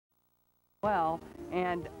well,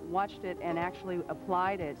 and watched it and actually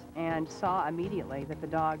applied it and saw immediately that the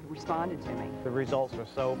dog responded to me. The results are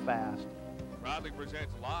so fast. Proudly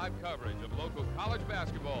presents live coverage of local college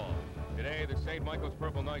basketball. Today, the St. Michael's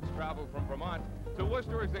Purple Knights travel from Vermont to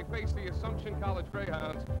Worcester as they face the Assumption College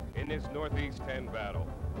Greyhounds in this Northeast 10 battle.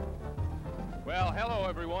 Well, hello,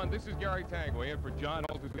 everyone. This is Gary Tanguay in for John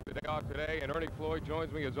Holt, who's got the day off today, and Ernie Floyd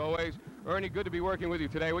joins me as always. Ernie, good to be working with you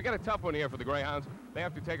today. We got a tough one here for the Greyhounds. They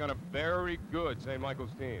have to take on a very good St.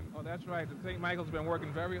 Michael's team. Oh, that's right. The St. Michael's been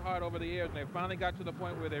working very hard over the years, and they finally got to the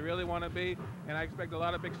point where they really want to be, and I expect a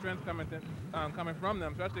lot of big strength coming from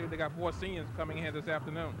them, especially if they got 4 seniors coming here this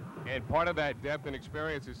afternoon. And part of that depth and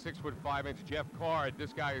experience is 6'5" Jeff Card.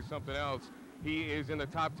 This guy is something else. He is in the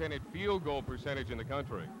top 10 at field goal percentage in the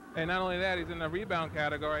country. And not only that, he's in the rebound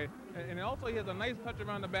category. And also he has a nice touch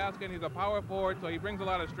around the basket, and he's a power forward, so he brings a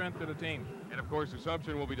lot of strength to the team. And of course,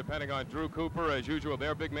 Assumption will be depending on Drew Cooper, as usual,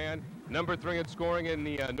 their big man. number 3 in scoring in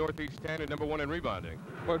the Northeast 10 and number 1 in rebounding.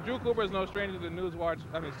 Well, Drew Cooper is no stranger to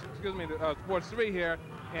Sports 3 here.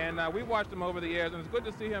 And we watched him over the years, and it's good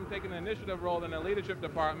to see him taking an initiative role in the leadership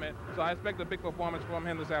department. So I expect a big performance from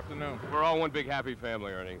him this afternoon. We're all one big happy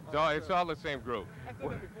family, Ernie. It's all the same group. I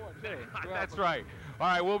said that before today. That's right. All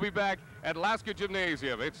right, we'll be back at Lasker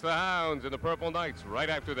Gymnasium. It's the Hounds and the Purple Knights right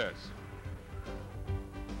after this.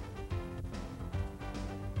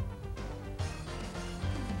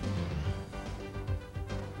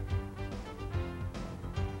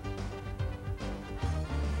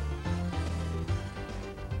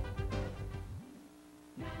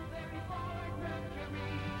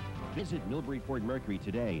 Visit Millbury Ford Mercury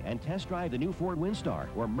today and test drive the new Ford Windstar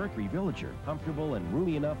or Mercury Villager. Comfortable and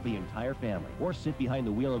roomy enough for the entire family. Or sit behind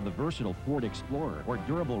the wheel of the versatile Ford Explorer or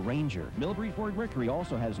durable Ranger. Millbury Ford Mercury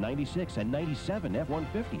also has 96 and 97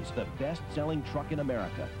 F-150s, the best-selling truck in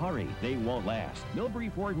America. Hurry, they won't last.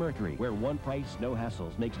 Millbury Ford Mercury, where one price, no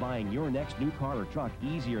hassles, makes buying your next new car or truck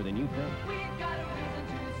easier than you think. We've got a reason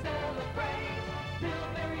to celebrate.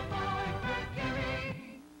 Millbury Ford Mercury.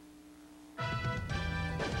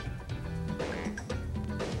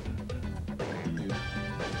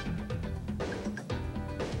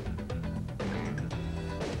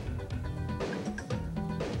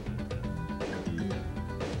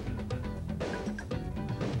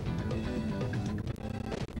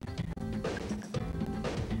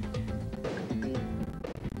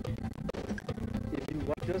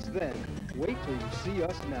 Just then, wait till you see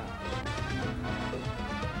us now.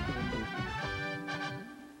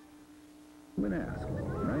 When asked,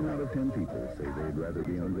 9 out of 10 people say they'd rather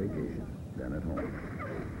be on vacation than at home.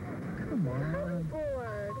 Come on. I'm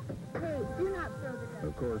bored. Hey, do not throw the gun.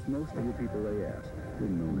 Of course, most of the people they asked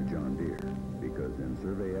didn't own a John Deere, because in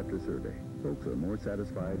survey after survey, folks are more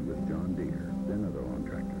satisfied with John Deere than other lawn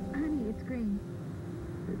tractors. Honey, it's green.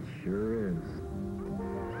 It sure is.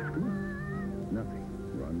 Nothing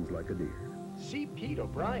runs like a deer. See Pete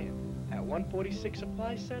O'Brien at 146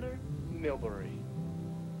 Supply Center, Millbury.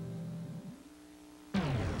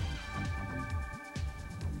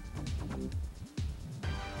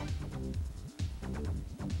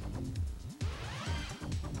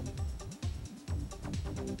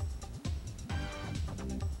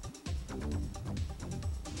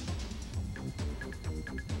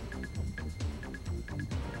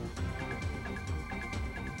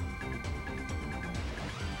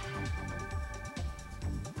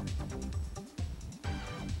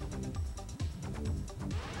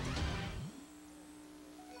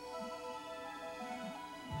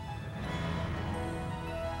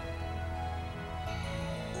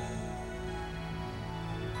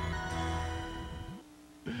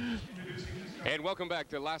 And welcome back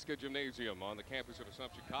to Lasker Gymnasium on the campus of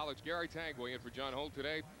Assumption College. Gary Tanguay in for John Holt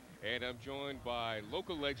today, and I'm joined by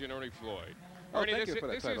local legend Ernie Floyd. Ernie, thank you for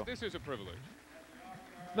that title. This is a privilege.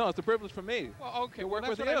 No, it's a privilege for me. Well, okay, to well, work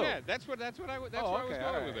that's with what you. I meant. That's where I was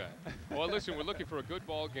going with that. Well, listen, we're looking for a good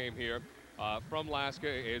ball game here from Lasker,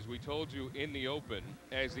 as we told you in the open,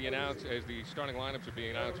 as the starting lineups are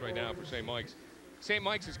being announced right now for St. Mike's. St.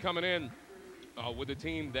 Mike's is coming in with a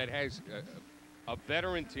team that has a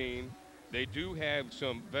veteran team. They do have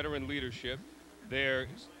some veteran leadership. Their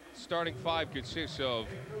starting 5 consists of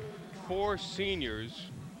 4 seniors,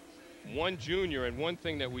 1 junior, and one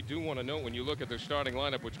thing that we do want to note when you look at their starting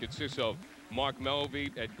lineup, which consists of Mark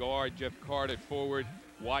Melvey at guard, Jeff Card at forward,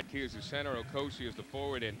 Wadke as the center, Okosi as the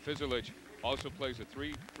forward, and Fizelich also plays a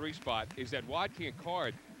 3 spot, is that Wadke and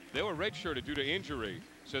Card, they were redshirted due to injury,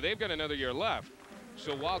 so they've got another year left.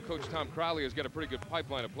 So while Coach Tom Crowley has got a pretty good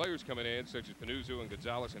pipeline of players coming in, such as Panuzzo and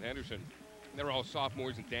Gonzalez and Henderson, they're all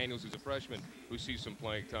sophomores, and Daniels is a freshman who sees some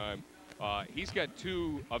playing time. He's got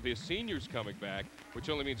 2 of his seniors coming back, which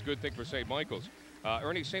only means good thing for St. Michael's.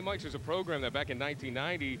 Ernie, St. Mike's is a program that back in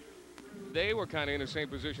 1990, they were kind of in the same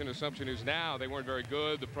position Assumption is now. They weren't very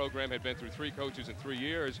good. The program had been through 3 coaches in 3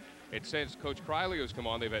 years. And since Coach Criley has come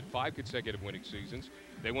on, they've had 5 consecutive winning seasons.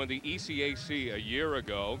 They won the ECAC a year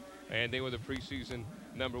ago, and they were the preseason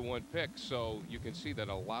 #1 pick. So you can see that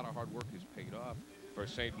a lot of hard work has paid off for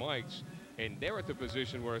St. Mike's. And they're at the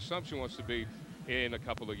position where Assumption wants to be in a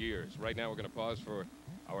couple of years. Right now, we're going to pause for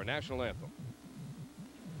our national anthem.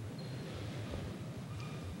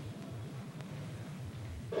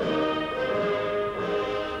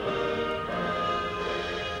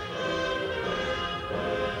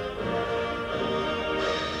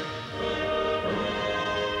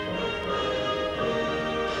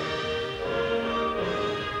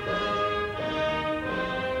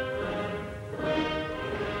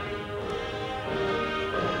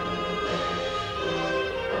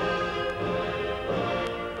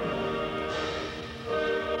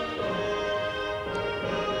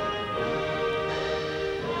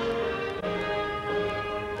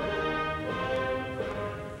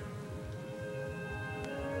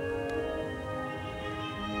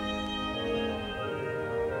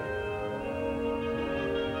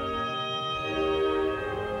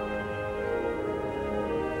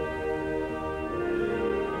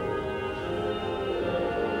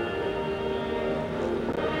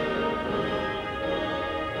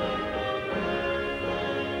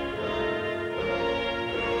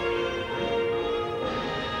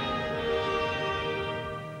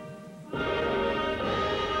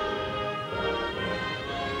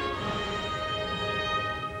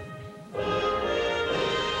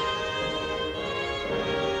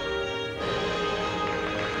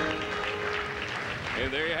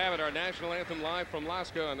 And there you have it, our national anthem live from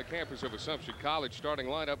Lasca on the campus of Assumption College. Starting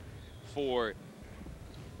lineup for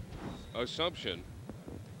Assumption,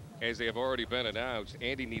 as they have already been announced,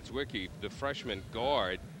 Andy Niedzwiecki, the freshman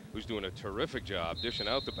guard, who's doing a terrific job dishing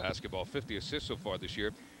out the basketball, 50 assists so far this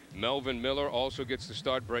year. Melvin Miller also gets the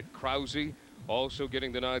start. Brett Krause also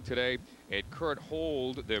getting the nod today. And Kurt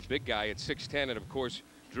Hold, their big guy at 6'10", and of course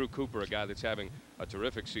Drew Cooper, a guy that's having a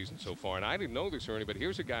terrific season so far. And I didn't know this, Ernie, but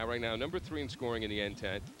here's a guy right now, #3 in scoring in the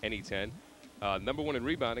NE10, #1 in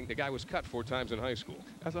rebounding. The guy was cut 4 times in high school.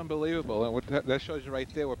 That's unbelievable, and that shows you right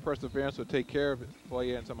there what perseverance will take care of it for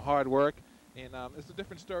you and some hard work. And it's a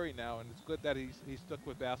different story now, and it's good that he's stuck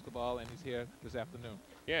with basketball and he's here this afternoon.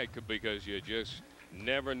 Yeah, it could, because you just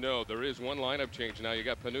never know. There is one lineup change now. You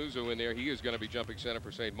got Panuzzo in there. He is going to be jumping center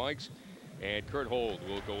for St. Mike's. And Kurt Hold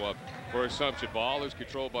will go up for Assumption. Ball is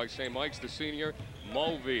controlled by St. Mike's, the senior.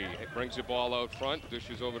 Mulvey brings the ball out front,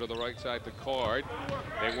 dishes over to the right side to Card.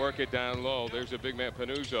 They work it down low. There's a big man,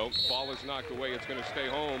 Panuzzo. Ball is knocked away. It's going to stay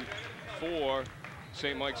home for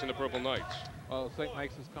St. Mike's and the Purple Knights. Well, St.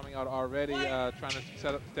 Mike's is coming out already, trying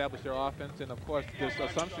to establish their offense. And, of course, this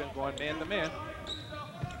Assumption going man-to-man.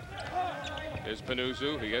 There's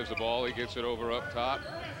Panuzzo. He has the ball. He gets it over up top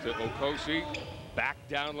to Okosi. Back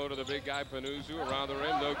down low to the big guy, Panuzzo, around the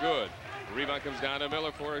rim, no good. The rebound comes down to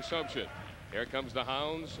Miller for Assumption. Here comes the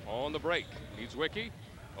Hounds on the break. Niedzwiecki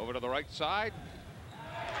over to the right side.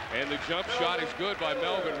 And the jump shot is good by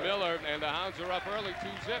Melvin Miller, and the Hounds are up early,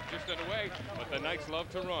 2-zip, just in the way. But the Knights love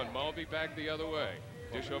to run. Mulvey back the other way.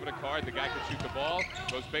 Dish over to Card. The guy can shoot the ball.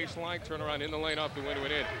 Goes baseline, turn around in the lane, off the window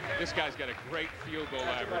and in. This guy's got a great field goal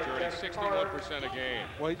average, already 61% a game.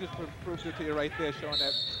 Well, he just proved it to you right there, showing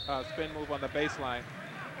that spin move on the baseline.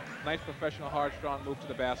 Nice professional, hard, strong move to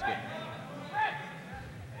the basket.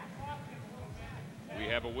 We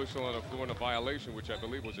have a whistle on the floor and a violation, which I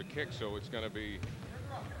believe was a kick, so it's going to be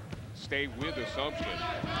stay with Assumption.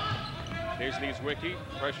 There's Niedzwiecki,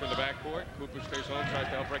 pressure in the backcourt. Cooper stays home, tries to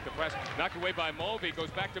help break the press. Knocked away by Mulvey, goes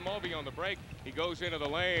back to Mulvey on the break. He goes into the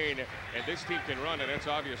lane, and this team can run, and that's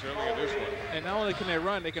obvious early in this one. And not only can they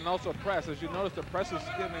run, they can also press. As you notice, the press is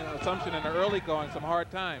giving Assumption in the early going some hard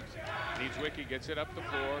times. Niedzwiecki gets it up the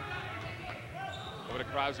floor. Over to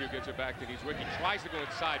Krause, who gets it back to Niedzwiecki. Tries to go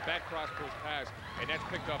inside, bad cross-court pass, and that's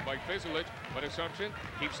picked up by Fizilic. But Assumption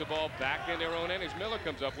keeps the ball back in their own end as Miller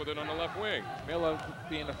comes up with it on the left wing. Miller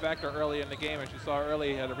being a factor early in the game. As you saw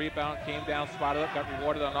early, he had a rebound, came down, spotted up, got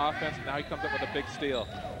rewarded on offense, and now he comes up with a big steal.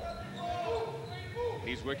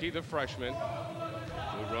 Niedzwiecki, the freshman,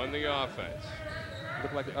 will run the offense.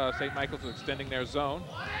 Looked like St. Michael's was extending their zone.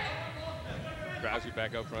 Krause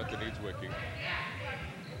back up front to Niedzwiecki.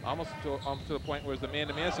 Almost to the point where it's the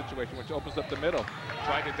man-to-man situation, which opens up the middle.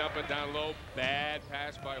 Tried to dump it down low. Bad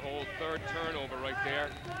pass by Hold. Third turnover right there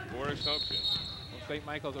for Assumption. St.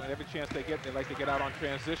 Michael's, I mean, every chance they get, they like to get out on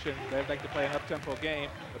transition. They like to play an up-tempo game,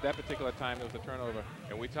 but that particular time there was a turnover.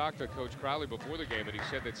 And we talked to Coach Crowley before the game, and he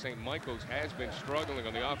said that St. Michael's has been struggling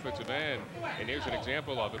on the offensive end, and here's an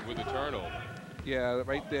example of it with the turnover. Yeah,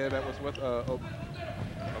 right there, that was with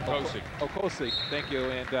Okosi. Okosi, thank you.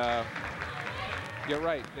 And you're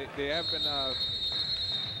right, they have been,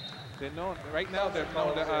 they're known, right now they're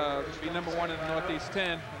known to be #1 in the Northeast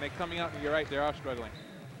 10, and they're coming out, and you're right, they are struggling.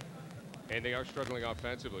 And they are struggling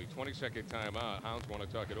offensively. 20-second timeout. Hounds want to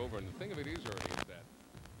tuck it over. And the thing of it is, Ernie, is that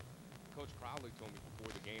Coach Crowley told me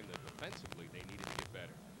before the game that defensively they needed to get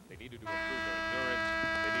better. They needed to improve their endurance.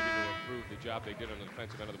 They needed to improve the job they did on the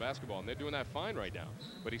defensive end of the basketball. And they're doing that fine right now.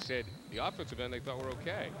 But he said the offensive end they thought were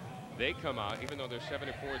okay. They come out, even though they're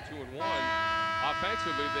 7-4 and 2-1,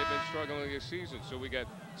 offensively they've been struggling this season. So we got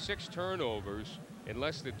 6 turnovers in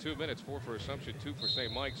less than 2 minutes, 4 for Assumption, 2 for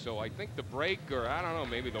St. Mike. So I think the break, or I don't know,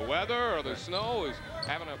 maybe the weather or the snow is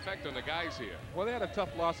having an effect on the guys here. Well, they had a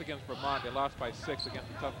tough loss against Vermont. They lost by 6 against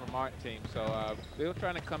a tough Vermont team. So they were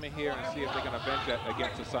trying to come in here and see if they can avenge that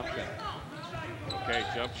against Assumption. Okay,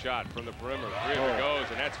 jump shot from the perimeter. Here it goes,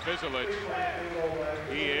 and that's Fizelich.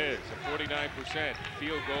 He is a 49%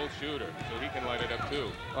 field goal shooter, so he can light it up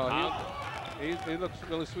too. He looks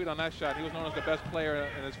really sweet on that shot. He was known as the best player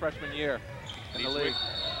in his freshman year in the league.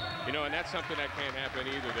 You know, and that's something that can't happen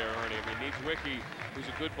either there, Ernie. I mean, Niedzwiecki, who's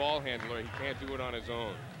a good ball handler, he can't do it on his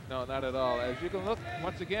own. No, not at all. As you can look,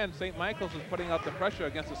 once again, St. Michael's is putting out the pressure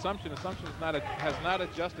against Assumption. Assumption has not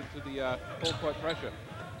adjusted to the full court pressure.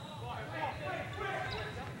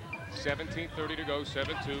 17:30 to go,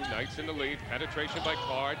 7-2. Knights in the lead. Penetration by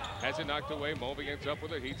Card. Has it knocked away. Mulvey ends up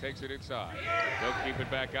with it. He takes it inside. They'll keep it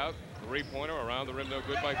back out. 3-pointer around the rim, no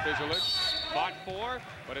good by Fizelich. Fought for,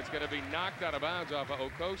 but it's going to be knocked out of bounds off of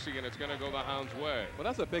Okosi, and it's going to go the Hounds' way. Well,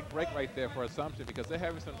 that's a big break right there for Assumption because they're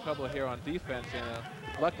having some trouble here on defense. And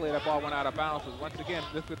luckily, that ball went out of bounds. But once again,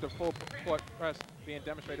 this with the full court press being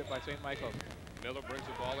demonstrated by St. Michael's. Miller brings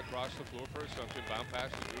the ball across the floor for Assumption. Bound pass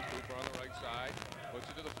to Drew Cooper on the right side. Puts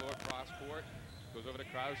it to the floor, cross court. Goes over to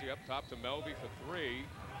Krause up top to Melby for 3.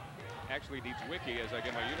 Actually needs Wiki as I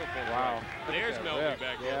get my uniform. Wow. Right. There's Melby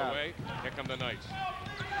back all the way. Here come the Knights.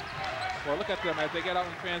 Well, look at them as they get out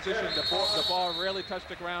in transition. The ball rarely touched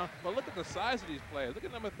the ground. But look at the size of these players. Look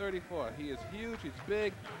at number 34. He is huge. He's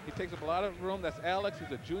big. He takes up a lot of room. That's Alex.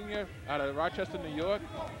 He's a junior out of Rochester, New York.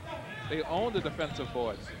 They own the defensive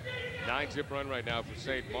boards. 9-zip run right now for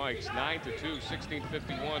St. Mike's. 9-2,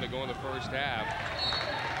 16:51 to go in the first half.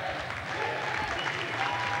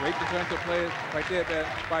 Great defensive play right there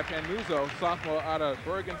by Panuzzo, sophomore out of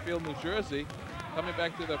Bergenfield, New Jersey, coming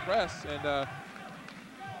back to the press. And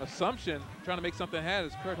Assumption trying to make something happen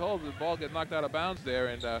as Kurt holds the ball, gets knocked out of bounds there.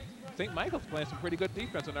 And St. Michael's playing some pretty good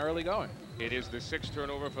defense in the early going. It is the 6th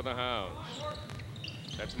turnover for the Hounds.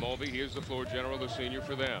 That's Mulvey. Here's the floor general, the senior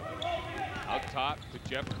for them. Out top to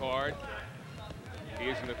Jeff Card. He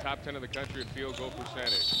is in the top 10 of the country at field goal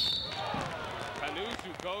percentage.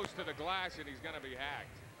 Panuzzo goes to the glass, and he's going to be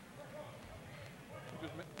hacked.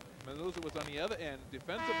 Manuzzo was on the other end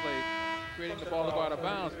defensively, creating the ball to go out of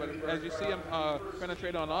bounds. But as you see him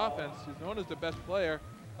penetrate on offense, he's known as the best player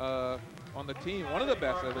on the team, one of the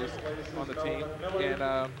best at least on the team.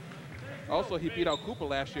 And also he beat out Cooper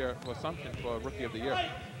last year for Assumption for Rookie of the Year.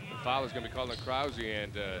 The foul is going to be called on Krause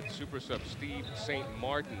and super sub Steve St.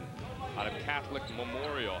 Martin out of Catholic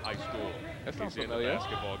Memorial High School. That sounds He's in familiar. the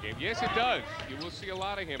basketball game. Yes, it does. You will see a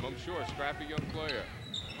lot of him, I'm sure. Scrappy young player.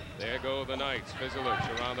 There go the Knights.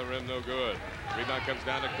 Fizelich around the rim, no good. Rebound comes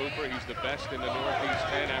down to Cooper. He's the best in the Northeast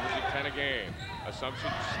 10, averaging 10 a game.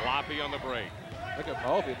 Assumption sloppy on the break. Look at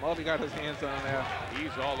Mulvey. Mulvey got his hands on there.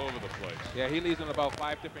 He's all over the place. Yeah, he leads in about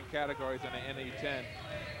 5 different categories in the NE10.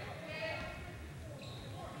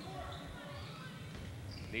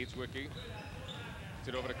 Niedzwiecki. Gets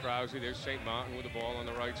it over to Krause. There's St. Martin with the ball on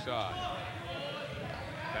the right side.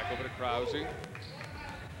 Back over to Krause.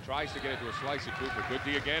 Tries to get it to a slice of Cooper. Good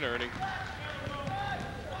D again, Ernie.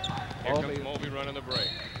 Here comes Mulvey running the break.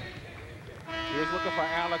 He was looking for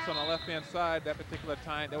Alex on the left-hand side that particular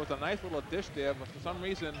time. There was a nice little dish there, but for some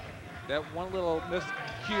reason, that one little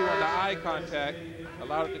miscue on the eye contact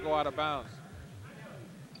allowed it to go out of bounds.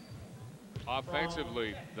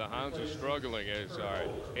 Offensively, the Hounds are struggling, as our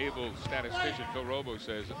able statistician Phil Robo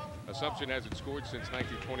says. Assumption hasn't scored since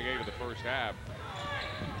 1928 of the first half.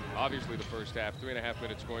 Obviously the first half, 3.5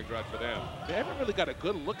 minute scoring drought for them. They haven't really got a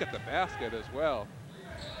good look at the basket as well.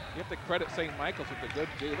 You have to credit St. Michael's with a good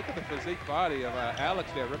D. Look at the physique body of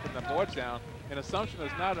Alex there ripping the boards down. And Assumption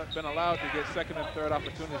has not been allowed to get second and third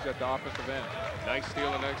opportunities at the offensive end. Nice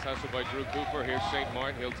steal and nice hustle by Drew Cooper. Here's St.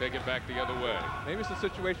 Martin. He'll take it back the other way. Maybe it's a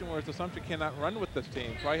situation where Assumption cannot run with this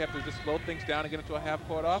team. Probably have to just slow things down and get into a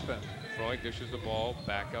half-court offense. Freund dishes the ball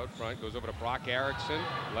back out front. Goes over to Brock Erickson.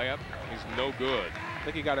 Layup is no good. I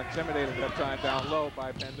think he got intimidated that time down low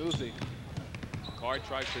by Panuzzi. Card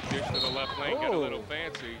tries to dish to the left lane. Get a little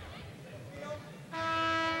fancy.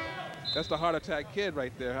 That's the heart attack kid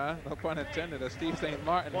right there, huh? No pun intended. That's Steve St.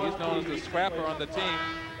 Martin. He's known as the scrapper on the team.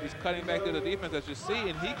 He's cutting back to the defense, as you see,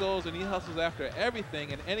 and he goes and he hustles after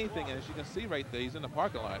everything and anything. And as you can see right there, he's in the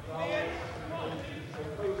parking lot.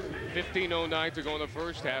 15:09 to go in the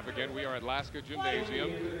first half. Again, we are at Lasker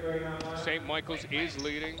Gymnasium. St. Michael's is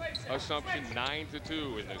leading Assumption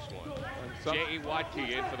 9-2 in this one. J.E. Watke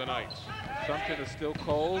in for the Knights. Assumption is still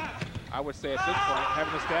cold. I would say at this point,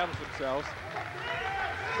 having established themselves.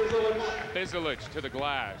 Bizelich to the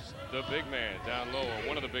glass. The big man down low, or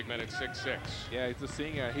one of the big men at 6'6". Yeah, he's a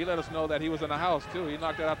senior. He let us know that he was in the house, too. He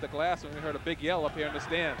knocked it out the glass, and we heard a big yell up here in the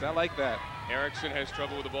stands. I like that. Erickson has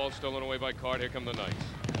trouble with the ball stolen away by Card. Here come the Knights.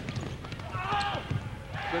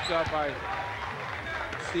 Good job by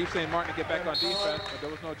Steve St. Martin to get back on defense, but there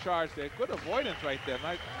was no charge there. Good avoidance right there.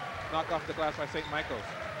 Nice knock off the glass by St. Michael's.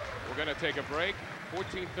 We're going to take a break.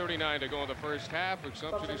 14:39 to go in the first half.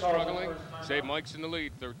 Assumption is struggling. St. Mike's in the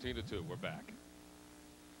lead, 13-2. We're back.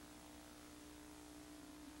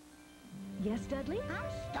 Yes, Dudley? I'm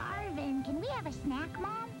starving. Can we have a snack,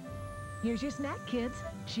 Mom? Here's your snack, kids.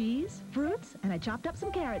 Cheese, fruits, and I chopped up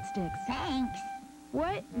some carrot sticks. Thanks.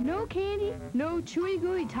 What? No candy? No chewy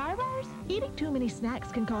gooey tire bars? Eating too many snacks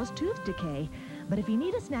can cause tooth decay. But if you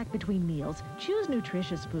need a snack between meals, choose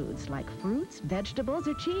nutritious foods like fruits, vegetables,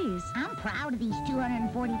 or cheese. I'm proud of these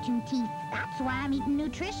 242 teeth. That's why I'm eating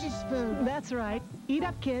nutritious food. That's right. Eat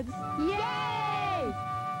up, kids. Yay!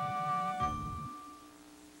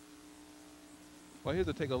 Well, here's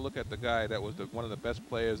to take a look at the guy that was one of the best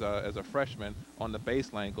players as a freshman on the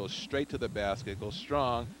baseline. Goes straight to the basket, goes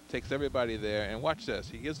strong, takes everybody there. And watch this.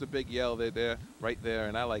 He gives the big yell there, right there,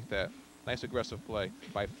 and I like that. Nice aggressive play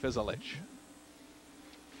by Bizelich.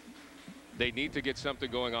 They need to get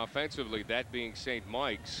something going offensively, that being St.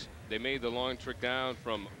 Mike's. They made the long trip down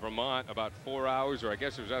from Vermont about 4 hours, or I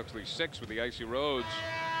guess it was actually 6 with the icy roads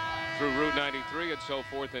through Route 93 and so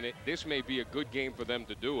forth, and this may be a good game for them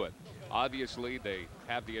to do it. Obviously, they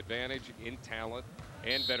have the advantage in talent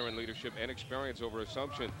and veteran leadership and experience over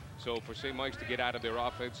Assumption. So for St. Mike's to get out of their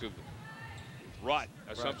offensive rut,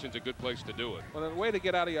 Assumption's a good place to do it. Well, the way to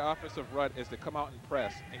get out of your offensive rut is to come out and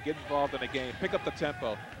press and get involved in the game, pick up the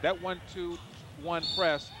tempo. That 1-2-1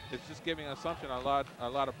 press is just giving Assumption a lot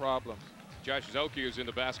of problems. Josh Zelke is in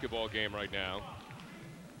the basketball game right now.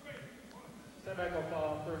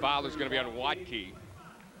 Foul is going to be on Watke.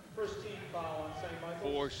 First team foul on St.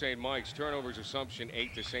 Michael's. For St. Mike's. Turnovers Assumption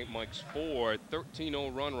 8 to St. Mike's 4.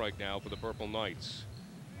 13-0 run right now for the Purple Knights.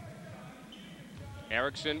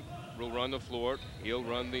 Erickson will run the floor. He'll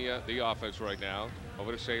run the offense right now.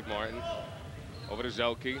 Over to St. Martin. Over to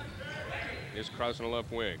Zelke. Here's Kraus on the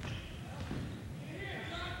left wing.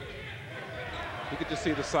 You could just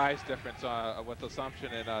see the size difference with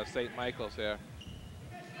Assumption and St. Michael's there.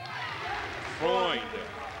 Freund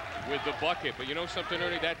with the bucket, but you know something,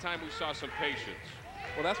 Ernie? That time we saw some patience.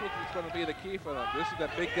 Well, that's what's going to be the key for them. This is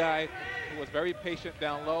that big guy who was very patient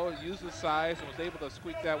down low, used his size, and was able to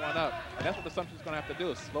squeak that one up. And that's what Assumption's going to have to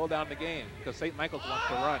do, is slow down the game, because St. Michael's wants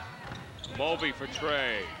to run. Mulvey for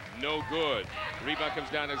Trey. No good. Rebound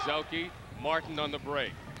comes down to Zelke. Martin on the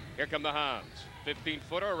break. Here come the Hounds.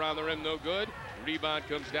 15-footer around the rim, no good. Rebound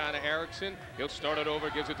comes down to Erickson. He'll start it over,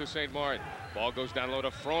 gives it to St. Martin. Ball goes down low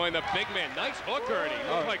to Freund, the big man. Nice hook, Ernie.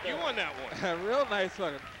 Looked like you won that one. Real nice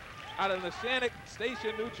hook. Out of Neshannock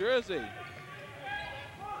Station, New Jersey.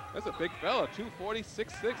 That's a big fella, 240,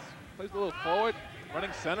 6'6". Plays a little forward,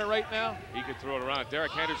 running center right now. He could throw it around.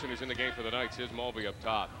 Derek Henderson is in the game for the Knights. Here's Mulvey up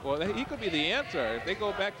top. Well, he could be the answer. If they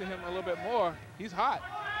go back to him a little bit more, he's hot.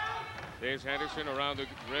 There's Henderson around the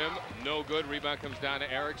rim. No good. Rebound comes down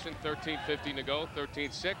to Erickson. 13:15 to go.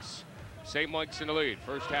 13-6. St. Mike's in the lead.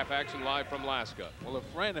 First half action live from Laska. Well,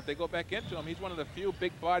 if they go back into him, he's one of the few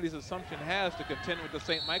big bodies Assumption has to contend with the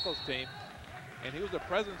St. Michael's team. And he was a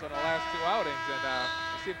presence on the last 2 outings, and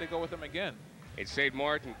we'll see if they go with him again. And St.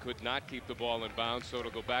 Martin could not keep the ball in bounds, so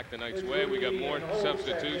it'll go back the Knights' way. We got more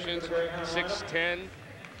substitutions. 6'10",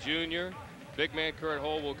 junior. Big man Kurt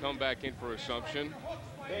Hole will come back in for Assumption.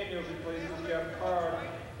 Daniels replaces Jeff Carr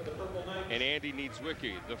for the Purple Knights. And Andy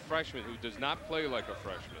Niedzwiecki, the freshman who does not play like a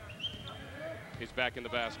freshman, is back in the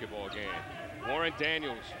basketball game. Warren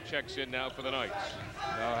Daniels checks in now for the Knights.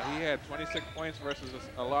 He had 26 points versus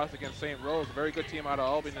a loss against St. Rose, a very good team out of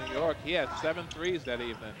Albany, New York. He had 7 threes that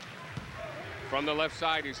evening. From the left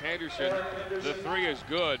side is Henderson. The three is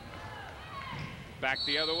good. Back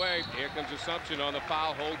the other way. Here comes Assumption on the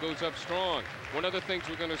foul. Hole goes up strong. One of the things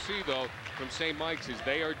we're going to see, though, from St. Mike's is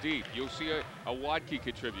they are deep. You'll see a Wadke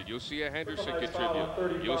contribute. You'll see a Henderson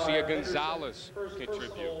contribute. You'll see a Gonzalez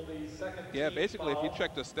contribute. Yeah, basically, if you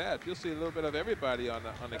check the stats, you'll see a little bit of everybody on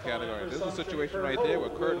the category. There's a situation right there where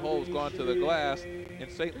Kurt Hull's gone to the glass, and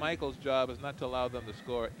St. Michael's job is not to allow them to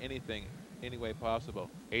score anything any way possible.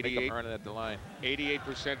 Make them earn it at the line.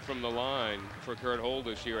 88% from the line for Kurt Hull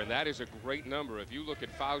this year, and that is a great number. If you look at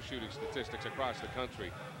foul shooting statistics across the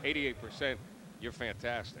country, 88%, you're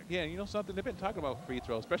fantastic. Yeah, and you know something? They've been talking about free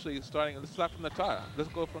throws, especially starting. Let's start from the top. Let's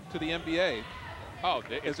go to the NBA. Oh,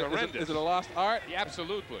 it's horrendous. Is it a lost art? Yeah,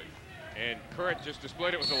 absolutely. And Kurt just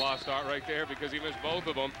displayed it with a lost art right there because he missed both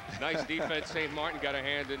of them. Nice defense. St. Martin got a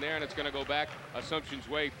hand in there, and it's going to go back Assumption's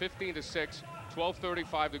way. 15-6.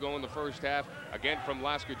 12:35 to go in the first half. Again from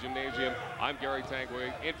Lasker Gymnasium, I'm Gary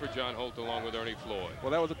Tanguay, in for John Holt along with Ernie Floyd. Well,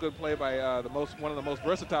 that was a good play by one of the most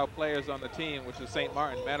versatile players on the team, which is St.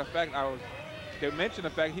 Martin. Matter of fact, they mentioned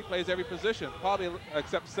the fact he plays every position, probably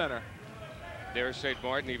except center. There's St.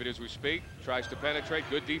 Martin, even as we speak, tries to penetrate.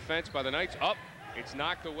 Good defense by the Knights. Up, it's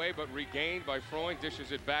knocked away, but regained by Freund.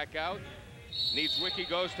 Dishes it back out. Niedzwiecki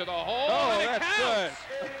goes to the hole. Oh, and that's good.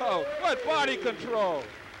 Oh, what body control.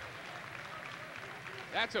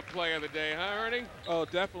 That's a play of the day, huh, Ernie? Oh,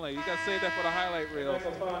 definitely. You got to save that for the highlight reels.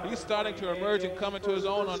 He's starting to emerge and come into his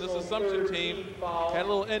own on this Assumption team. Had a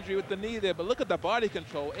little injury with the knee there, but look at the body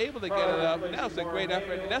control. Able to get it up. And that's a great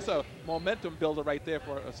effort. And that's a momentum builder right there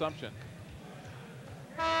for Assumption.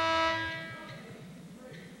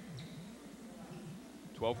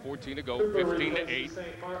 $12:14 to go, 15-8.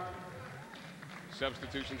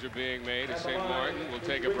 Substitutions are being made as St. Martin will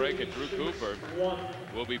take a break, and Drew Cooper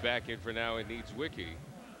will be back in for now and Niedzwiecki.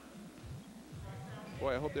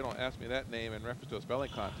 Boy, I hope they don't ask me that name in reference to a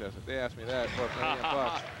spelling contest. If they ask me that, for $1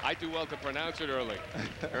 million. I do well to pronounce it early.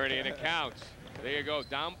 Ernie, and it counts. There you go,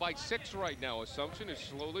 down by 6 right now. Assumption is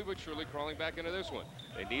slowly but surely crawling back into this one.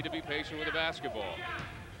 They need to be patient with the basketball.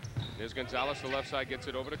 There's Gonzalez, the left side, gets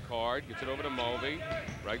it over to Card, gets it over to Mulvey.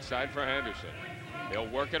 Right side for Henderson. They'll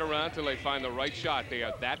work it around till they find the right shot. They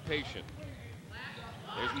are that patient.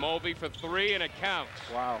 There's Mulvey for 3, and it counts.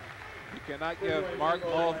 Wow. You cannot give Mark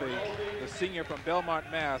Mulvey, the senior from Belmont,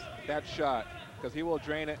 Mass, that shot, because he will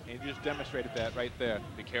drain it, and he just demonstrated that right there.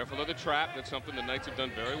 Be careful of the trap. That's something the Knights have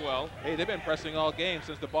done very well. Hey, they've been pressing all game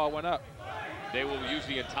since the ball went up. They will use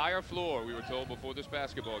the entire floor, we were told, before this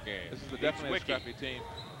basketball game. This is definitely a scrappy team.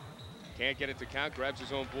 Can't get it to count, grabs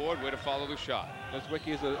his own board, way to follow the shot. Niedzwiecki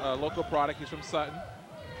is a local product. He's from Sutton.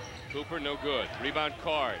 Cooper, no good. Rebound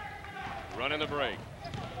Card. Running the break.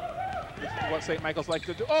 This is what St. Michael's like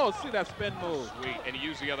to do. Oh, see that spin move. Sweet, and he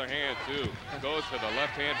used the other hand, too. Goes for the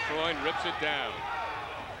left hand. Freund rips it down.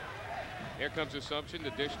 Here comes Assumption,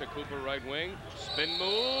 the dish to Cooper, right wing. Spin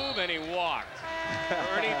move, and he walked.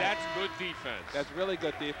 Ernie, that's good defense. That's really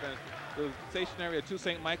good defense. The stationary of 2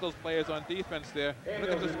 St. Michael's players on defense there. Look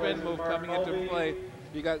at the spin move coming into play.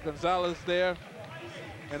 You got Gonzalez there,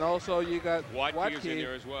 and also you got Wadke is in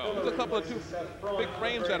there as well. There's a couple of 2 big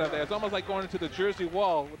frames out of there. It's almost like going into the Jersey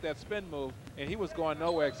wall with that spin move, and he was going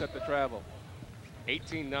nowhere except to travel.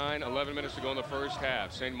 18-9, 11 minutes to go in the first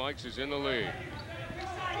half. St. Mike's is in the lead.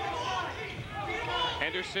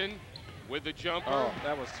 Henderson with the jumper. Oh,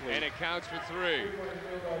 that was sweet. And it counts for 3.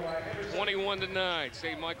 21-9.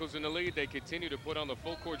 St. Michael's in the lead. They continue to put on the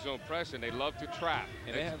full court zone press, and they love to trap.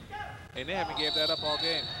 And they haven't gave that up all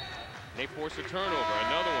game. They force a turnover.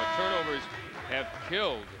 Another one. Turnovers have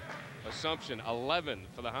killed Assumption. 11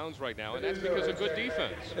 for the Hounds right now, and that's because of good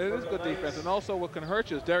defense. It is good defense, and also what can hurt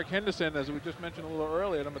you is Derek Henderson, as we just mentioned a little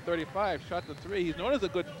earlier, number 35, shot the 3. He's known as a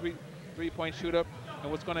good three-point shooter,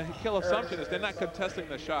 and what's going to kill Assumption is they're not contesting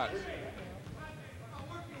the shots.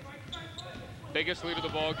 Biggest lead of the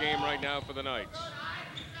ball game right now for the Knights.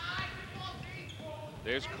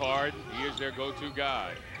 There's Card. He is their go-to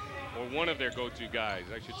guy, or one of their go-to guys,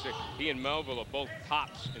 I should say. He and Melville are both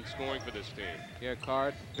tops in scoring for this team. Yeah,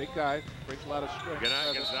 Card, big guy, brings a lot of strength.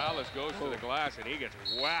 Gonzalez goes to the glass, and he gets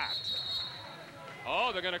whacked.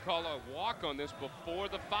 Oh, they're going to call a walk on this before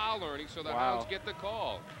the foul, Ernie, so the Hounds get the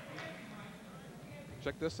call.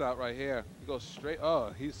 Check this out right here. He goes straight.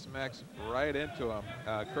 Oh, he smacks right into him.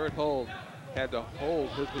 Kurt Hull had to hold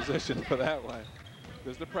his position for that one.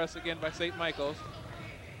 There's the press again by St. Michael's.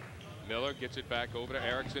 Miller gets it back over to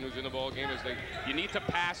Erickson, who's in the ball game. You need to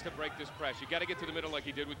pass to break this press. You got to get to the middle like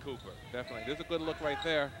he did with Cooper. Definitely. There's a good look right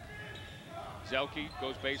there. Zelke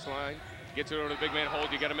goes baseline, gets it over to the big man.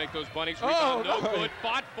 Hold, you got to make those bunnies. Oh, Rebound, no no. good.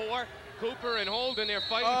 Fought for. Cooper and Holden, they're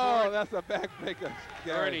fighting Oh, for it. that's a backbreaker.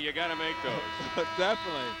 Ernie, you got to make those.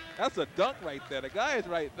 Definitely. That's a dunk right there. The guy is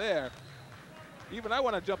right there. Even I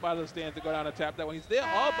want to jump out of the stands to go down and tap that one. He's there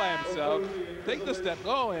all by himself. Take the step,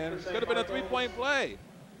 go in. Could have been a three-point play.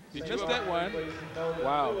 He missed that one.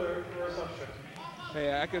 Wow.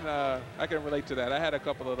 Hey, I can relate to that. I had a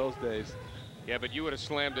couple of those days. Yeah, but you would have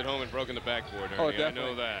slammed it home and broken the backboard, Ernie. Oh, definitely. I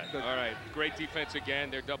know that. All right, great defense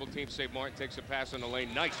again. They're double team. St. Martin takes a pass on the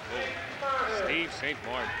lane. Nice pull. Steve St.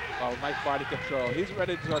 Martin. Oh, nice body control. He's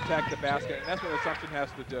ready to attack the basket, and that's what Assumption has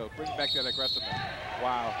to do. Bring back that aggressiveness.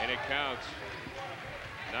 Wow. And it counts.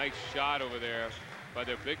 Nice shot over there by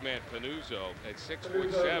their big man Panuzzo at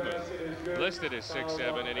 6'7", listed as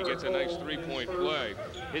 6'7", and he gets a nice three-point play.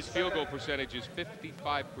 His field goal percentage is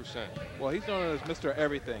 55%. Well, he's known as Mr.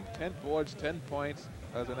 Everything. 10 boards, 10 points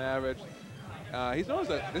as an average. He's known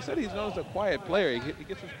as they said he's known as a quiet player. He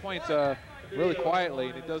gets his points really quietly,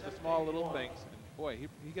 and he does the small little things. And boy,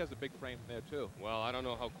 he has a big frame there too. Well, I don't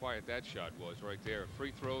know how quiet that shot was right there.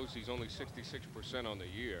 Free throws, he's only 66% on the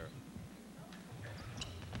year.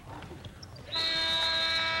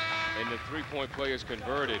 And the three-point play is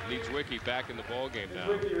converted. Niedzwiecki back in the ballgame now.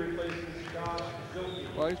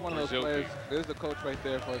 Well, he's one of those players. There's the coach right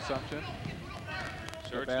there for Assumption.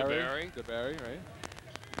 Serge DeBerry. DeBerry, right.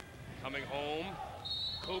 Coming home.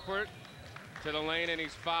 Cooper to the lane, and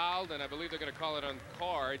he's fouled, and I believe they're going to call it on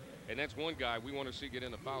card, and that's one guy we want to see get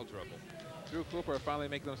in the foul trouble. Drew Cooper finally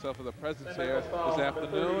making himself a presence here this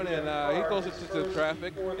afternoon, and he goes into the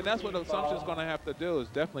traffic, and that's what Assumption's going to have to do is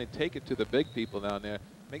definitely take it to the big people down there,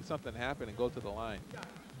 make something happen, and go to the line.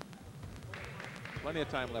 Plenty of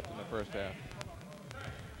time left in the first half.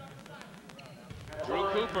 Drew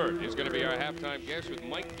Cooper is going to be our halftime guest with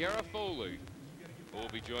Mike Garofoli, who will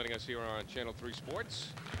be joining us here on Channel 3 Sports.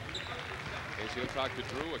 As he'll talk to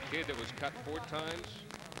Drew, a kid that was cut 4 times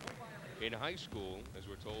in high school, as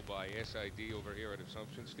we're told by SID over here at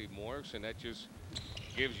Assumption, Steve Morris, and that just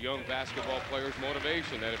gives young basketball players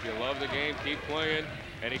motivation that if you love the game, keep playing,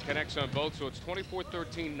 and he connects on both. So it's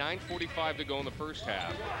 24-13, 9:45 to go in the first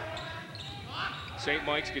half. St.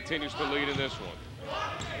 Mike's continues to lead in this one.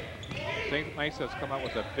 St. Mike's has come out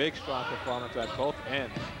with a big, strong performance at both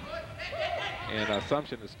ends, and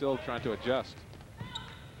Assumption is still trying to adjust.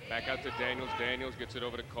 Back out to Daniels. Daniels gets it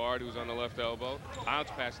over to Card, who's on the left elbow. Bounce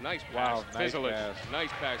pass, nice pass. Wow, nice Fizzlich. pass. Nice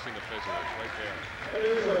passing to Fizzlich right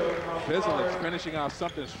there. Fizzlich finishing off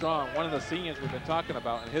something strong. One of the seniors we've been talking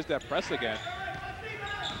about, and here's that press again.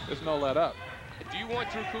 There's no let up. Do you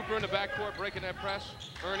want Drew Cooper in the backcourt breaking that press,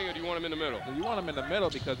 Ernie, or do you want him in the middle? You want him in the middle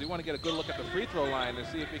because you want to get a good look at the free throw line and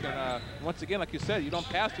see if he can, once again, like you said, you don't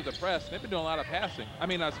pass to the press. They've been doing a lot of passing. I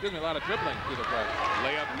mean, excuse me, a lot of dribbling through the press.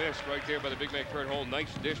 Layup missed right there by the big man Kurt Hole.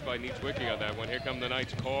 Nice dish by Niedzwiecki on that one. Here come the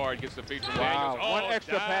Knights. Card gets the feed from Wow, Daniels. one Oh,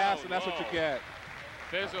 extra down. pass, and that's what you get.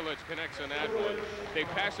 Fizzlich connects on that one. They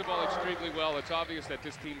pass the ball extremely well. It's obvious that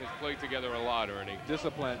this team has played together a lot, Ernie.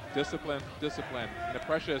 Discipline, discipline, discipline. And the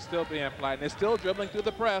pressure is still being applied. And they're still dribbling through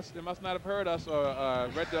the press. They must not have heard us or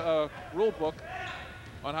read the rule book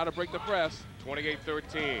on how to break the press.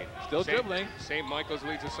 28-13. Still dribbling. St. Michael's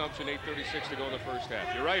leads Assumption, 8:36 to go in the first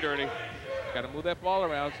half. You're right, Ernie. Got to move that ball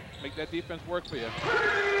around, make that defense work for you.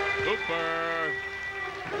 Cooper.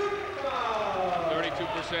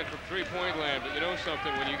 32% from three-point land, but you know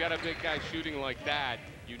something, when you got a big guy shooting like that,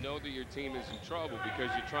 you know that your team is in trouble because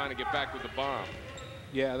you're trying to get back with the bomb.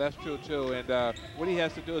 Yeah, that's true too. And what he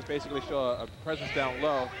has to do is basically show a presence down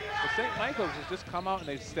low. But St. Michael's has just come out and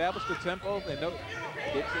they establish the tempo. They know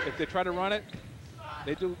if they try to run it,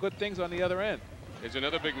 they do good things on the other end. There's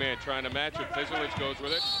another big man trying to match it. Fizzlich goes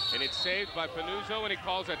with it, and it's saved by Panuzzo, and he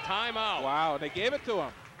calls a timeout. Wow, they gave it to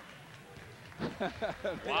him.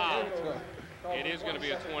 Wow. It is going to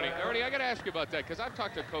be a 20. Ernie, I got to ask you about that because I've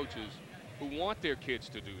talked to coaches who want their kids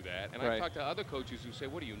to do that, and I've talked to other coaches who say,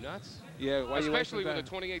 what are you, nuts? Yeah, why especially with a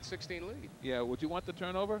 28-16 lead. Yeah, would you want the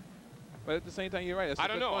turnover? But at the same time, you're right. I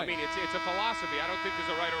don't know. I mean, it's a philosophy. I don't think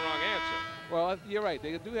there's a right or wrong answer. Well, you're right.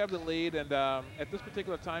 They do have the lead, and at this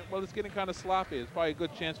particular time, well, it's getting kind of sloppy. It's probably a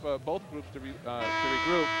good chance for both groups to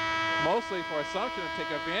regroup, mostly for Assumption to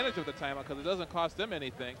take advantage of the timeout because it doesn't cost them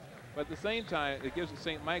anything. But at the same time, it gives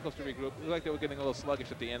St. Michael's to regroup. It looked like they were getting a little sluggish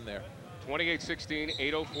at the end there. 28-16,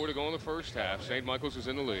 8:04 to go in the first half. St. Michael's is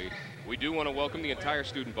in the lead. We do want to welcome the entire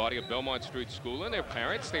student body of Belmont Street School and their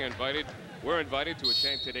parents. We're invited to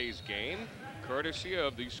attend today's game, courtesy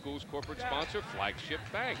of the school's corporate sponsor, Flagship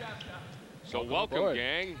Bank. So welcome,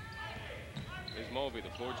 gang. Here's Mulvey, the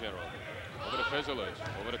floor general. Over to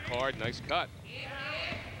Fizzlich, over to Card, nice cut.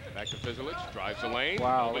 Back to Fizzlich, drives the lane.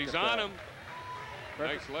 Wow, Nobody's on him.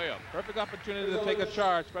 Nice layup. Perfect opportunity to take a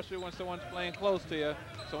charge, especially when someone's playing close to you.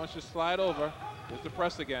 Someone should slide over. Here's the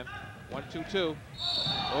press again. 1-2-2.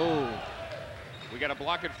 Oh. We got a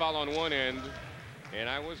block and foul on one end, and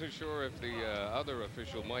I wasn't sure if the other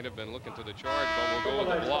official might have been looking to the charge, but we'll go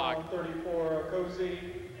with the block. 34, Okosi.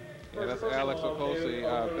 Yeah, that's Alex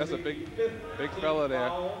Okosi. That's a big fella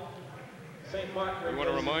there. We want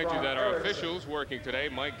to remind you that our officials working today,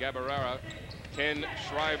 Mike Gabarrera, Ken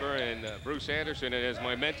Schreiber, and Bruce Anderson, and as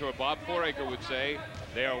my mentor Bob Foraker would say,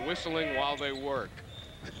 they are whistling while they work.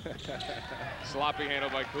 Sloppy handle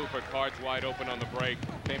by Cooper, cards wide open on the break.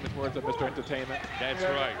 Famous words of Mr. Entertainment. That's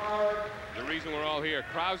right. The reason we're all here.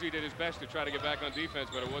 Krause did his best to try to get back on defense,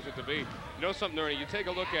 but it wasn't to be. You know something, Ernie? You take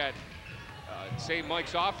a look at St.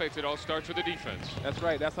 Mike's offense, it all starts with the defense. That's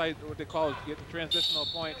right. That's what they call it, getting transitional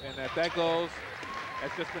point. And if that goes,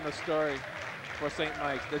 that's just been a story for St.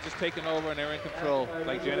 Mike's. They're just taking over and they're in control,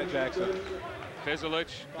 like Janet Jackson.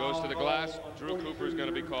 Fizelich goes to the glass. Drew Cooper is going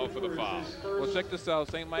to be called for the foul. Well, check this out.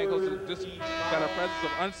 St. Michael's just got a presence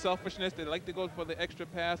of unselfishness. They like to go for the extra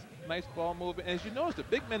pass, nice ball movement. And as you notice, the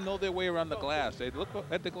big men know their way around the glass. They look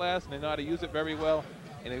at the glass and they know how to use it very well.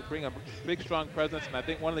 And they bring a big, strong presence. And I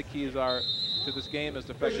think one of the keys to this game is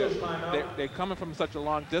the fact that they're coming from such a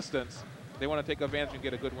long distance. They want to take advantage and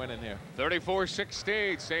get a good win in here.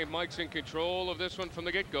 34-16. St. Mike's in control of this one from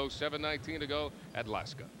the get-go. 7:19 to go at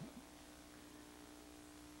Laska.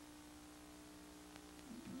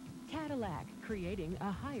 Cadillac, creating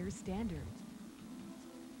a higher standard.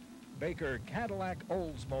 Baker Cadillac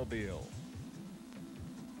Oldsmobile.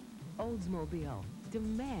 Oldsmobile,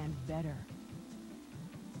 demand better.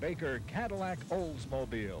 Baker Cadillac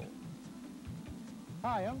Oldsmobile.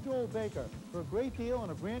 Hi, I'm Joel Baker. For a great deal on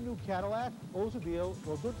a brand new Cadillac, Oldsmobile,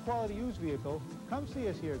 or good quality used vehicle, come see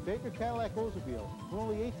us here at Baker Cadillac Oldsmobile. We're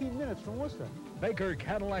only 18 minutes from Worcester. Baker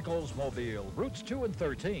Cadillac Oldsmobile, routes 2 and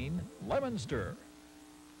 13, Leominster.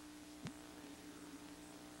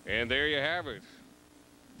 And there you have it.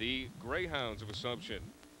 The Greyhounds of Assumption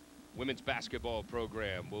women's basketball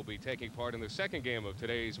program will be taking part in the second game of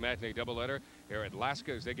today's matinee doubleheader here at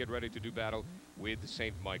Laska as they get ready to do battle with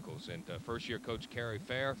St. Michael's. And first-year coach Carrie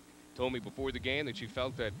Fair told me before the game that she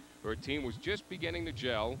felt that her team was just beginning to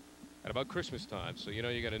gel at about Christmas time. So, you know,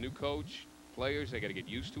 you got a new coach, players, they got to get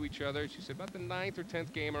used to each other. She said about the 9th or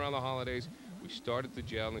 10th game around the holidays, we started to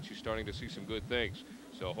gel, and she's starting to see some good things.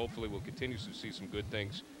 So hopefully we'll continue to see some good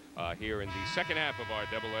things here in the second half of our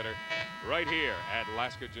doubleheader right here at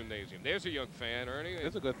Laska Gymnasium. There's a young fan, Ernie.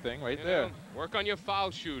 That's a good thing right you there. know, work on your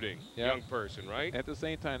foul shooting, young person, right? At the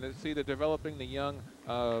same time, let's see, they're developing the young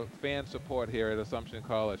fan support here at Assumption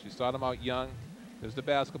College. You start them out young. There's the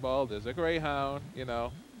basketball. There's a Greyhound, you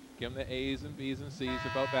know. Give them the A's and B's and C's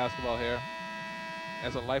about basketball here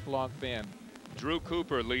as a lifelong fan. Drew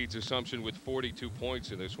Cooper leads Assumption with 42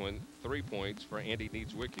 points in this one. 3 points for Andy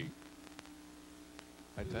Needs-Wicki.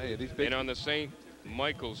 I tell you, these big... And on the St.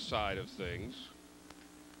 Michael's side of things,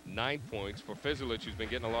 9 points for Fizelich, who's been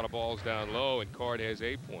getting a lot of balls down low, and Card has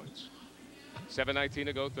 8 points. 7:19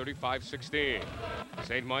 to go, 35-16.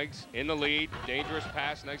 St. Mike's in the lead. Dangerous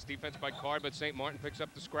pass, nice defense by Card, but St. Martin picks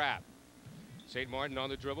up the scrap. St. Martin on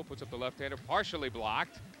the dribble, puts up the left-hander, partially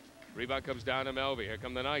blocked. Rebound comes down to Melvey. Here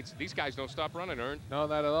come the Knights. These guys don't stop running, Ern. No,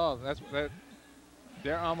 not at all.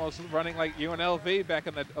 They're almost running like UNLV back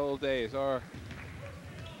in the old days, or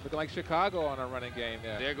looking like Chicago on a running game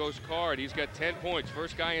there. There goes Card. He's got 10 points.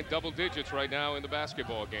 First guy in double digits right now in the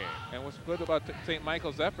basketball game. And what's good about St.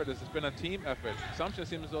 Michael's effort is it's been a team effort. Assumption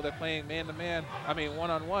seems as though they're playing man-to-man,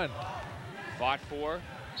 one-on-one. Fought for.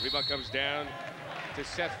 Rebound comes down to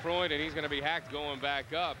Seth Freund, and he's going to be hacked going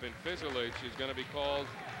back up. And Fizelich is going to be called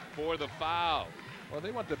for the foul. Well,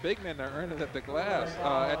 they want the big men to earn it at the glass,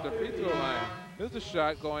 at the free throw line. There's a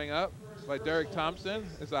shot going up by Derek Thompson.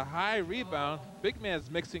 It's a high rebound. Big man's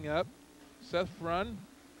mixing up. Seth Freund,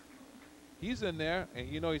 he's in there, and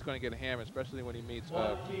you know he's going to get hammered, especially when he meets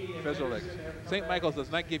Fizelich. St. Michael's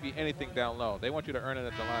does not give you anything down low. They want you to earn it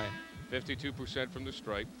at the line. 52% from the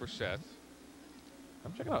stripe for Seth.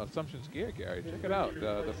 I'm checking out Assumption's gear, Gary. Check it out.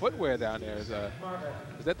 The footwear down there is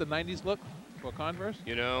that the 90s look for Converse?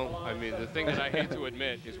 You know, I mean, the thing that I hate to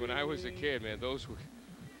admit is when I was a kid, man, those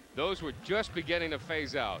were just beginning to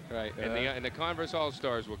phase out. Right. And the Converse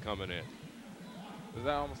All-Stars were coming in. Is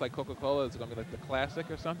that almost like Coca-Cola? Is it going to be like the classic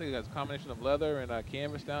or something? That's a combination of leather and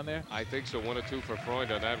canvas down there? I think so. 1 or 2 for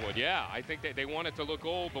Freund on that one. Yeah, I think they want it to look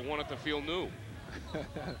old, but want it to feel new.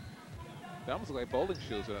 They almost look like bowling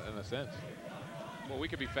shoes in a sense. Well, we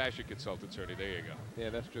could be fashion consultants, Ernie. There you go.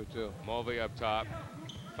 Yeah, that's true, too. Mulvey up top.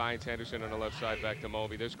 Finds Henderson on the left side, back to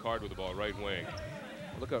Mulvey. There's Card with the ball, right wing.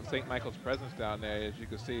 Look at St. Michael's presence down there. As you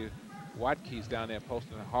can see, Watkey's down there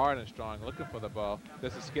posting hard and strong, looking for the ball.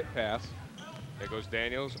 There's a skip pass. There goes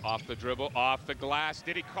Daniels, off the dribble, off the glass.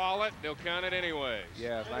 Did he call it? They'll count it anyways.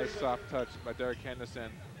 Yeah, nice soft touch by Derek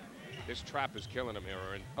Henderson. This trap is killing him here,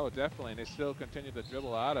 Aaron. Oh, definitely, and they still continue to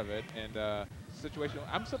dribble out of it. And situation,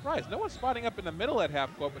 I'm surprised. No one's spotting up in the middle at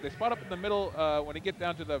half court, but they spot up in the middle when they get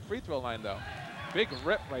down to the free throw line, though. Big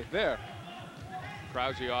rip right there.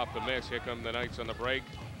 Krause off the miss. Here come the Knights on the break.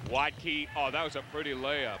 Watkey, oh, that was a pretty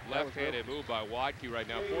layup. Left-handed move by Watkey right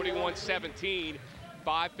now. 41-17,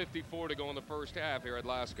 5:54 to go in the first half here at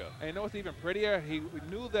Laska. And you know what's even prettier? He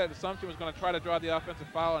knew that Assumption was going to try to draw the offensive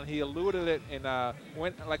foul, and he eluded it and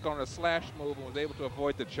went like on a slash move and was able to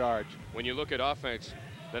avoid the charge. When you look at offense,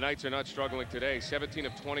 the Knights are not struggling today. 17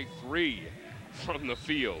 of 23 from the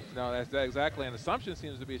field. No, that's exactly. And Assumption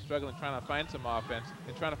seems to be struggling, trying to find some offense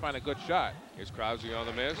and trying to find a good shot. Here's Krause on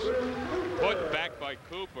the miss. Put back by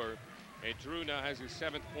Cooper. And Drew now has his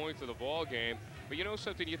 7th point of the ball game. But you know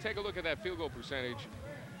something? You take a look at that field goal percentage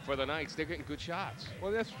for the Knights. They're getting good shots.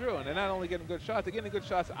 Well, that's true. And they're not only getting good shots, they're getting good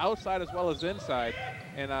shots outside as well as inside.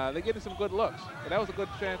 And they're getting some good looks. And that was a good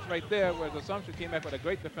chance right there where Assumption came back with a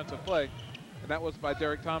great defensive play. And that was by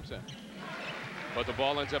Derek Thompson. But the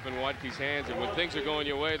ball ends up in Watkey's hands, and when things are going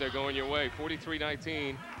your way, they're going your way.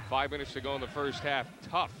 43-19, 5 minutes to go in the first half.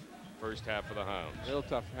 Tough first half for the Hounds. Real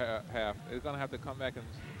tough half. They're going to have to come back and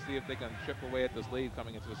see if they can chip away at this lead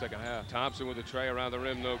coming into the second half. Thompson with a tray around the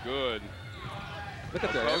rim, no good. Look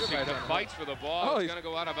at that. He fights for the ball. He's going to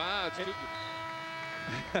go out of bounds.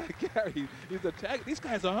 Gary, he's attacking. These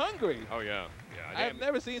guys are hungry. Oh, yeah. I've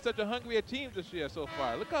never seen such a hungry team this year so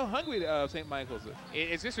far. Look how hungry St. Michael's is.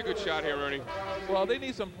 Is this a good shot here, Ernie? Well, they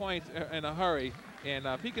need some points in a hurry, and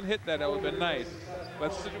if he can hit that, that would have been nice. But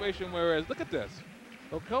it's a situation where, look at this.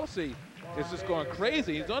 Okosi is just going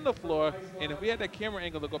crazy. He's on the floor, and if we had that camera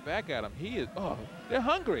angle to go back at him, he is, they're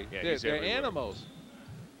hungry. Yeah, they're animals.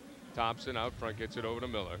 Thompson out front gets it over to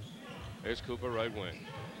Miller. There's Cooper right wing.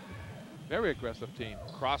 Very aggressive team.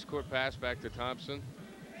 Cross-court pass back to Thompson.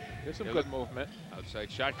 There's some good movement. Outside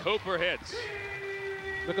shot. Cooper hits.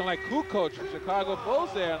 Looking like Kukoc from Chicago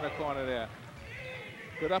Bulls there in the corner there.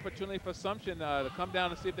 Good opportunity for Assumption to come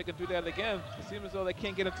down and see if they can do that again. It seems as though they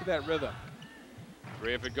can't get into that rhythm.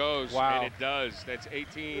 3 if it goes. Wow. And it does. That's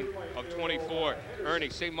 18 of 24. Ernie,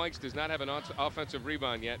 St. Mike's does not have an offensive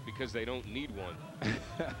rebound yet because they don't need one.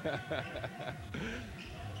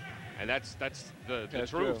 And that's the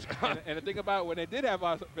truth. and the thing about when they did have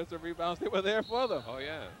offensive rebounds, they were there for them. Oh,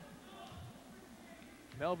 yeah.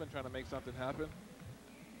 Melvin trying to make something happen.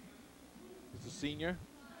 He's a senior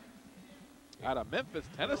out of Memphis,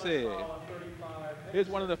 Tennessee. Here's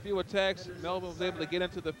one of the few attacks. Melvin was able to get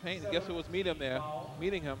into the paint. And guess who was meeting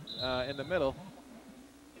him in the middle?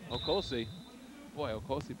 Okosi. Boy,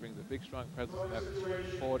 Okosi brings a big, strong presence in that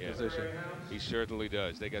forward position. He certainly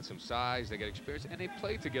does. They got some size, they got experience, and they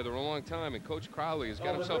played together a long time. And Coach Crowley has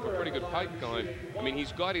got himself a pretty good pipeline. I mean,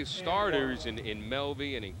 he's got his starters in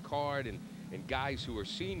Melvy and in Card and guys who are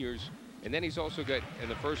seniors. And then he's also got,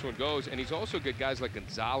 and the first one goes, and he's also got guys like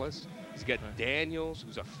Gonzalez. He's got Daniels,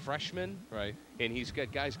 who's a freshman. Right. And he's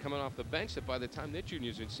got guys coming off the bench that by the time they're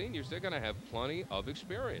juniors and seniors, they're going to have plenty of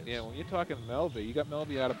experience. Yeah, when you're talking Melvy, you got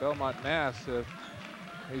Melvy out of Belmont, Mass.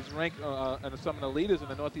 He's ranked and some of the leaders in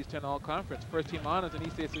the Northeast 10 All-Conference. First team honors in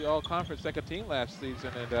East AC All-Conference, second team last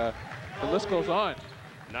season, and the list goes on.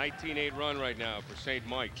 19-8 run right now for St.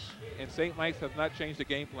 Mike's. And St. Mike's has not changed the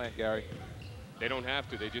game plan, Gary. They don't have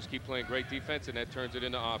to. They just keep playing great defense, and that turns it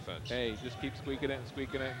into offense. Hey, just keep squeaking it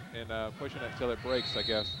and pushing it until it breaks, I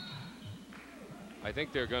guess. I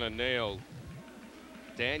think they're going to nail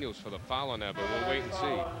Daniels for the foul on that, but we'll wait and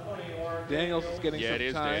see. Daniels is getting some time. Yeah, it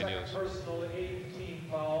is Daniels.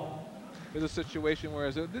 There's a situation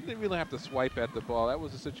where they didn't really have to swipe at the ball. That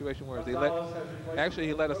was a situation where he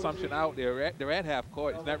let Assumption out there. They're at half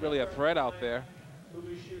court. It's not really a threat out there.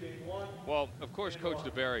 Well, of course, Coach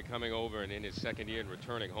DeBerry coming over and in his second year and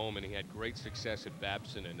returning home, and he had great success at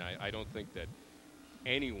Babson, and I don't think that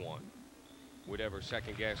anyone would ever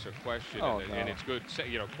second guess or question, and it's good,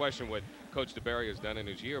 question what Coach DeBerry has done in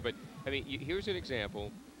his year. But I mean, here's an example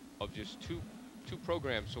of just two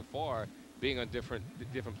programs so far being on different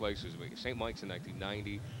places. St. Mike's in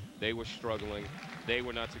 1990, they were struggling, they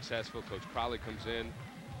were not successful. Coach Crowley comes in,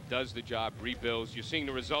 does the job, rebuilds. You're seeing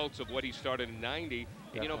the results of what he started in 90.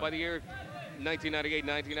 And, by the year 1998,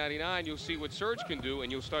 1999, you'll see what Serge can do,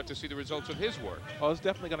 and you'll start to see the results of his work. Oh, it's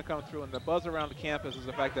definitely going to come through. And the buzz around the campus is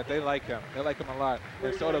the fact that they like him. They like him a lot.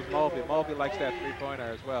 And so does Mulvey. Mulvey likes that three-pointer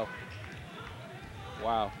as well.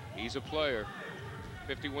 Wow. He's a player.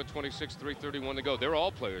 51-26, 3:31 to go. They're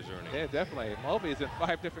all players earning. Yeah, definitely. Mulvey is in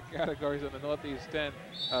 5 different categories in the Northeast 10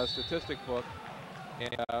 statistic book.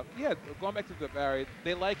 And yeah, going back to DeBarry,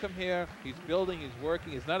 they like him here. He's building, he's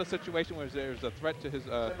working. It's not a situation where there's a threat to his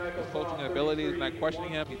coaching abilities. Not questioning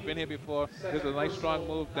him. He's been here before. There's a nice strong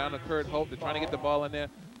move down to Kurt Holt. They're trying to get the ball in there.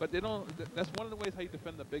 But they don't. That's one of the ways how you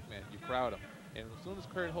defend the big man. You crowd him. And as soon as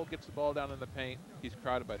Kurt Holt gets the ball down in the paint, he's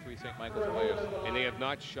crowded by 3 St. Michael's players. And they have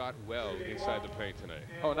not shot well inside the paint tonight.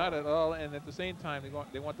 Oh, not at all. And at the same time,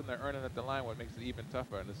 they want them to earn it at the line, what makes it even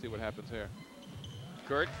tougher. And let's see what happens here.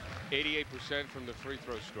 Kurt, 88% from the free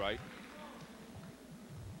throw strike.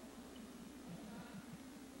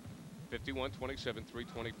 51-27,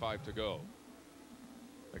 3:25 to go.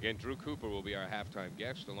 Again, Drew Cooper will be our halftime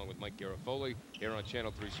guest, along with Mike Garofoli here on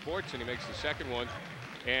Channel 3 Sports, and he makes the second one.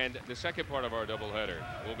 And the second part of our doubleheader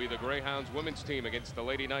will be the Greyhounds women's team against the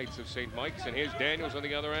Lady Knights of St. Mike's. And here's Daniels on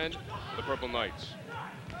the other end, the Purple Knights.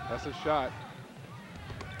 That's a shot.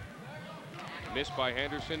 Missed by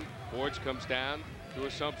Henderson. Boards comes down to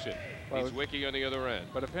Assumption. Well, he's Wiki on the other end.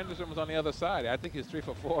 But if Henderson was on the other side, I think he's 3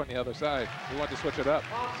 for 4 on the other side. We want to switch it up.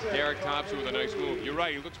 Derek Thompson with a nice move. You're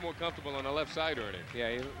right, he looks more comfortable on the left side, Ernie.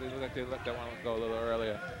 Yeah, he looked like they let that one go a little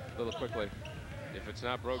earlier, a little quickly. If it's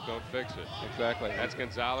not broke, don't fix it. Exactly. That's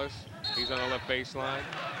Gonzalez. He's on the left baseline.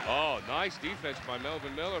 Oh, nice defense by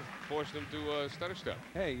Melvin Miller. Forced him to stutter step.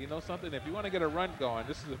 Hey, you know something? If you want to get a run going,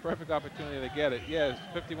 this is a perfect opportunity to get it. Yeah, it's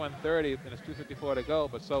 51-30 and it's 2:54 to go,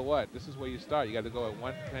 but so what? This is where you start. You got to go at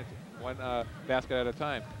one basket at a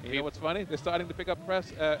time. And you know what's funny? They're starting to pick up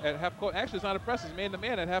press at half court. Actually, it's not a press. It's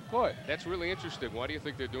man-to-man at half court. That's really interesting. Why do you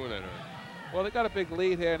think they're doing that, Ernie? Well, they got a big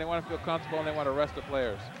lead here, and they want to feel comfortable, and they want to rest the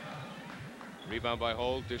players. Rebound by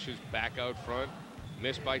Holt, dishes back out front.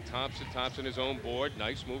 Missed by Thompson. Thompson his own board.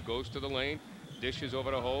 Nice move, goes to the lane. Dishes over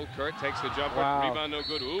to Holt. Kurt takes the jumper. Wow. Rebound no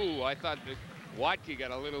good. Ooh, I thought that Watke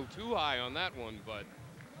got a little too high on that one, but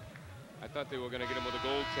I thought they were going to get him with a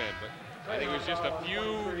goaltend, but I think it was just a few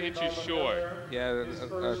inches short. Yeah,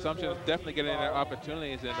 Assumption is definitely getting their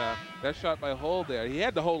opportunities, and that shot by Holt there. He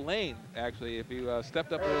had the whole lane, actually, if he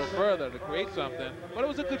stepped up a little further to create something. But it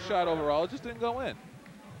was a good shot overall. It just didn't go in,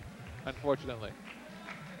 unfortunately.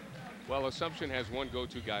 Well, Assumption has one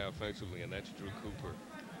go-to guy offensively, and that's Drew Cooper.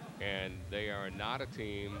 And they are not a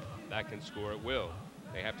team that can score at will.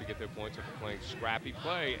 They have to get their points after playing scrappy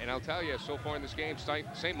play. And I'll tell you, so far in this game,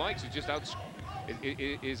 St. Mike's is just out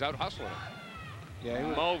hustling them.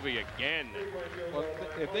 Yeah, Mulvey again. Well,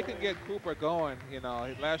 if they can get Cooper going, you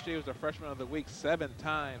know, last year he was the freshman of the week 7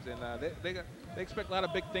 times, and they expect a lot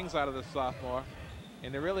of big things out of this sophomore,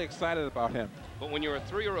 and they're really excited about him. But when you're a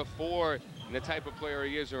 3 or a 4, and the type of player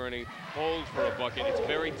he is, Ernie, holds for a bucket, it's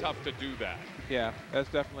very tough to do that. Yeah, that's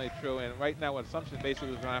definitely true. And right now, what Assumption basically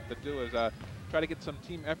is going to have to do is try to get some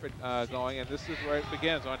team effort going, and this is where it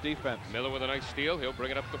begins, on defense. Miller with a nice steal. He'll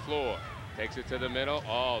bring it up the floor. Takes it to the middle.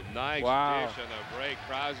 Oh, nice dish on the break.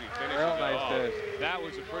 Krause finishes Real it nice off. dish. That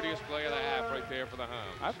was the prettiest play of the half right there for the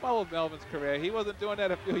Hounds. I followed Melvin's career. He wasn't doing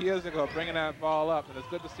that a few years ago, bringing that ball up, and it's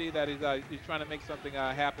good to see that he's trying to make something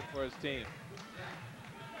happen for his team.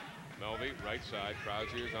 Melvin, right side. Krause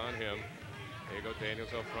is on him. There you go, Daniels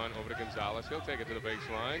up front, over to Gonzalez. He'll take it to the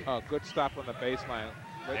baseline. Oh, good stop on the baseline.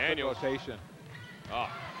 Good rotation. Oh,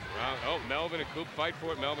 Melvin and Coop fight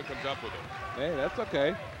for it. Melvin comes up with it. Hey, that's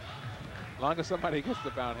okay. As long as somebody gets the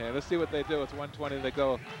bound here. Let's see what they do. It's 1:20 to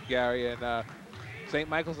go, Gary. And St.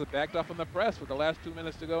 Michael's have backed off on the press with the last 2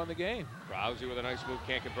 minutes to go in the game. Krause with a nice move,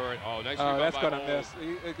 can't convert. Oh, nice Oh, rebound that's by going to Holt. miss.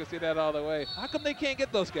 You can see that all the way. How come they can't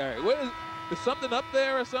get those, Gary? Is something up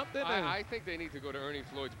there or something? I think they need to go to Ernie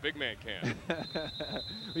Floyd's big man camp.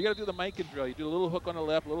 You got to do the Mikan drill. You do a little hook on the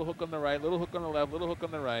left, little hook on the right, little hook on the left, little hook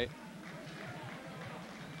on the right.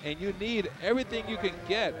 And you need everything you can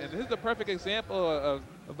get. And this is a perfect example of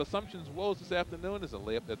Assumption's woes this afternoon. There's a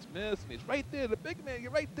layup that's missed, and he's right there. The big man,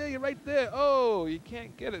 you're right there, you're right there. Oh, you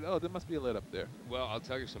can't get it. Oh, there must be a lid up there. Well, I'll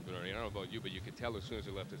tell you something, Ernie. I don't know about you, but you could tell as soon as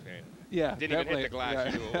he left his hand. Yeah, Didn't even hit the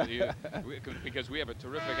glass. Yeah. Because we have a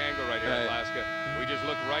terrific angle right here in Alaska. We just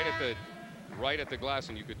looked right at the glass,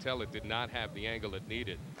 and you could tell it did not have the angle it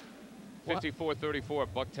needed. 54-34,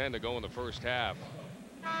 $1:10 to go in the first half.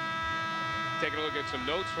 Taking a look at some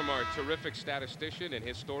notes from our terrific statistician and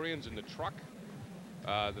historians in the truck.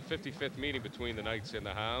 The 55th meeting between the Knights and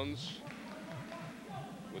the Hounds.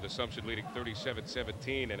 with Assumption leading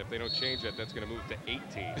 37-17, and if they don't change that, that's going to move to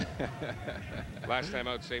 18. Last time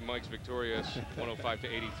out, St. Mike's victorious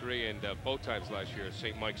 105-83, and both times last year,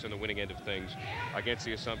 St. Mike's on the winning end of things against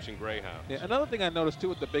the Assumption Greyhounds. Yeah, another thing I noticed too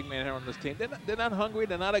with the big man here on this team, they're not hungry,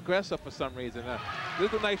 they're not aggressive for some reason.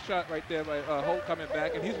 There's a nice shot right there by Holt coming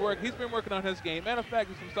back, and he's been working on his game. Matter of fact,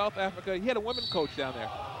 he's from South Africa. He had a women coach down there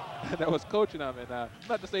that was coaching him, and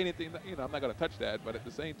not to say anything, you know, I'm not going to touch that, but at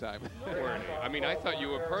the same time. Weren't he? I mean, I thought you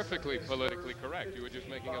were perfectly politically correct. You were just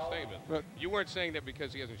making a statement. But you weren't saying that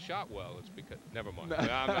because he hasn't shot well. It's because, never mind.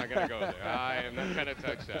 I'm not going to go there. I am not going to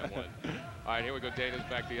touch that one. All right, here we go. Dana's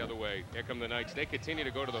back the other way. Here come the Knights. They continue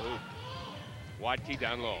to go to the hoop. Wadke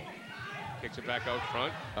down low. Kicks it back out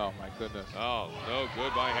front. Oh, my goodness. Oh, no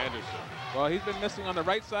good by Henderson. Well, he's been missing on the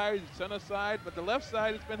right side, center side, but the left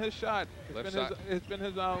side has been his shot. It's been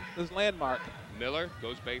his landmark. Miller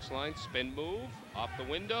goes baseline, spin move, off the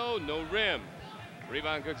window, no rim.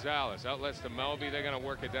 Rebound Gonzalez, outlets to Melby. They're going to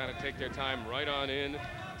work it down and take their time right on in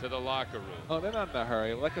to the locker room. Oh, they're not in a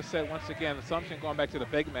hurry. Like I said, once again, Assumption going back to the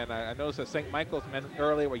big men. I noticed that St. Michael's men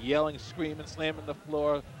earlier were yelling, screaming, slamming the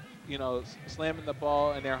floor, you know, slamming the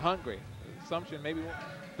ball, and they're hungry. Assumption maybe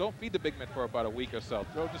don't feed the big men for about a week or so.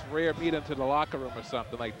 Throw just rare meat into the locker room or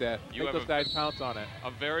something like that. Make those guys pounce on it.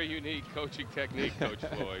 A very unique coaching technique, Coach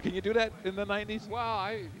Floyd. Can you do that in the 90s? Well,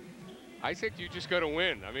 I think you just got to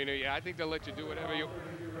win. I mean, I think they'll let you do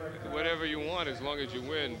whatever you want as long as you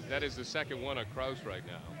win. That is the second one of Krause right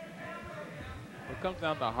now. It comes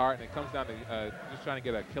down to heart, and it comes down to just trying to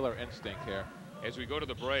get a killer instinct here. As we go to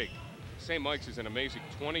the break, St. Mike's is an amazing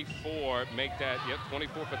 24, make that,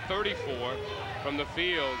 24 for 34 from the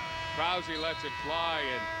field. Krause lets it fly,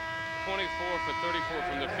 and 24 for 34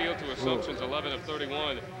 from the field to Assumption's 11 of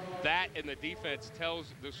 31. That and the defense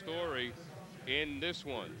tells the story in this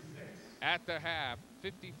one. At the half,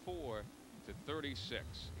 54 to 36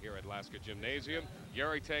 here at Lasker Gymnasium.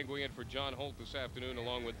 Gary Tanguy in for John Holt this afternoon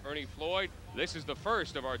along with Ernie Floyd. This is the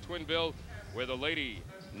first of our twin bill where the Lady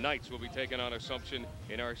Knights will be taking on Assumption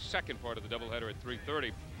in our second part of the doubleheader at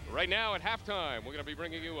 3:30. Right now at halftime, we're going to be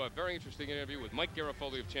bringing you a very interesting interview with Mike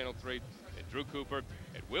Garofoli of Channel 3 and Drew Cooper.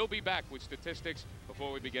 And we'll be back with statistics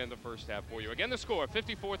before we begin the first half for you. Again, the score,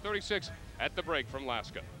 54-36 at the break from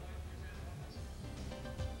Lasker.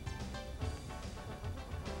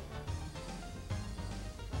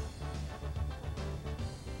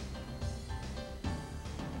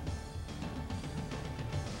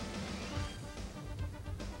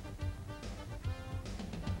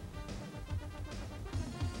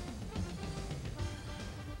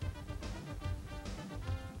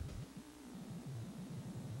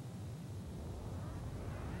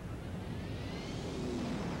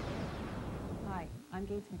 I'm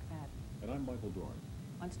Gates McFadden. And I'm Michael Dorn.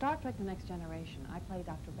 On Star Trek The Next Generation, I play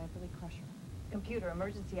Dr. Beverly Crusher. Computer,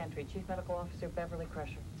 emergency entry, Chief Medical Officer Beverly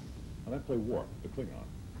Crusher. And I play Worf, the Klingon.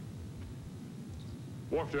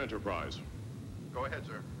 Worf to Enterprise. Go ahead,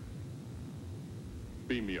 sir.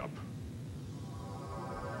 Beam me up.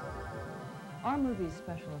 Our movie's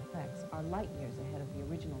special effects are light years ahead of the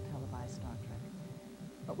original televised Star Trek.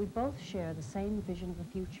 But we both share the same vision of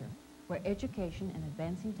the future, where education and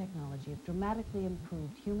advancing technology have dramatically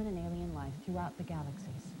improved human and alien life throughout the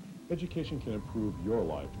galaxies. Education can improve your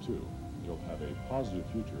life, too. You'll have a positive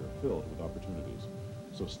future filled with opportunities.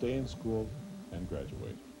 So stay in school and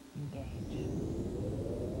graduate. Engage.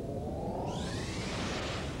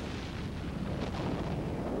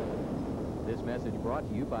 This message brought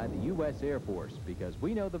to you by the U.S. Air Force, because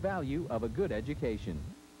we know the value of a good education.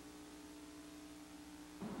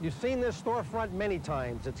 You've seen this storefront many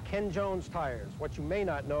times. It's Ken Jones Tires. What you may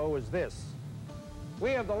not know is this.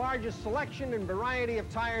 We have the largest selection and variety of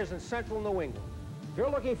tires in central New England. If you're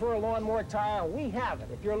looking for a lawnmower tire, we have it.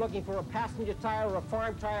 If you're looking for a passenger tire or a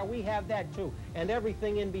farm tire, we have that too, and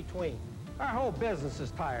everything in between. Our whole business is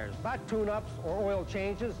tires, not tune-ups or oil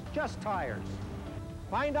changes, just tires.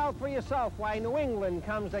 Find out for yourself why New England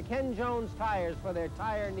comes to Ken Jones Tires for their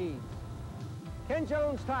tire needs. Ken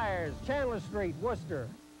Jones Tires, Chandler Street, Worcester.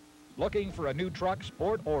 Looking for a new truck,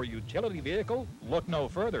 sport, or utility vehicle? Look no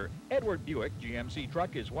further. Edward Buick GMC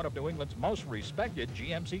Truck is one of New England's most respected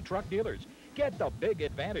GMC truck dealers. Get the big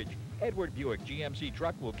advantage. Edward Buick GMC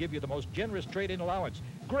Truck will give you the most generous trade-in allowance,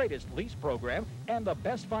 greatest lease program, and the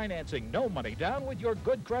best financing. No money down with your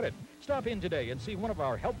good credit. Stop in today and see one of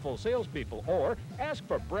our helpful salespeople, or ask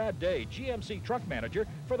for Brad Day, GMC Truck Manager,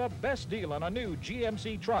 for the best deal on a new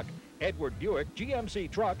GMC truck. Edward Buick GMC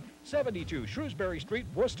Truck, 72 Shrewsbury Street,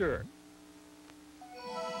 Worcester.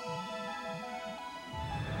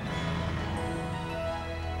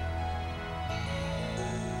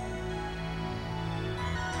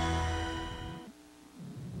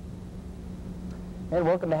 And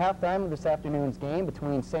welcome to halftime of this afternoon's game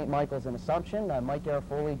between St. Michael's and Assumption. I'm Mike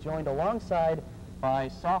Garofoli, joined alongside by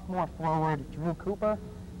sophomore forward Drew Cooper.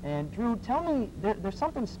 And Drew, tell me, there's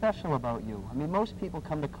something special about you. I mean, most people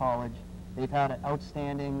come to college, they've had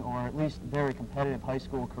outstanding or at least very competitive high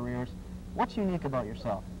school careers. What's unique about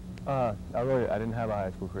yourself? I didn't have a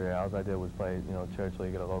high school career. All I did was play, church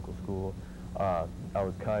league at a local school. I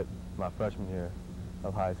was cut my freshman year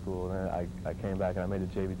of high school, and then I came back and I made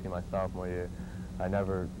the JV team my sophomore year. I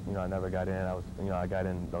never got in. I got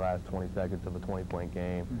in the last 20 seconds of a 20-point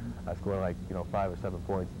game. Mm-hmm. I scored like, 5 or 7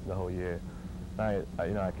 points the whole year. I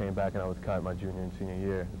came back and I was cut my junior and senior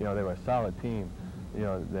year. They were a solid team.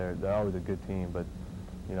 They're always a good team, but,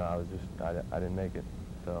 I didn't make it.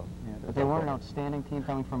 So. Yeah, but they weren't an outstanding team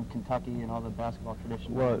coming from Kentucky and all the basketball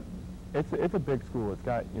tradition. Well, it's a big school. It's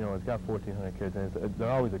got 1,400 kids, and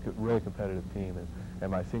they're always a really competitive team.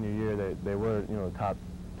 And my senior year, they were top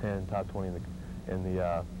 10, top 20 in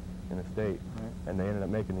the state, right. And they ended up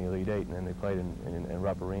making the Elite Eight, and then they played in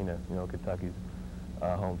Rupp Arena, Kentucky's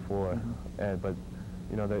home floor. Mm-hmm. But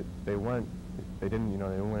they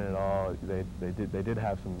didn't win it all. They did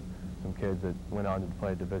have some kids that went on to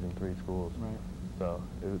play at Division III schools. Right. So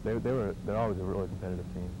they're always a really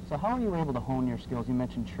competitive team. So how were you able to hone your skills? You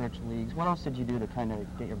mentioned church leagues. What else did you do to kind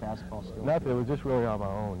of get your basketball skills? Nothing. It was just really on my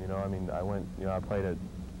own. I mean, I went. I played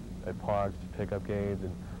at parks, pickup games,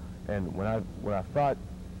 and when I felt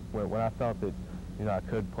that I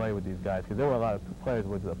could play with these guys, because there were a lot of players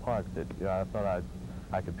with the parks that I thought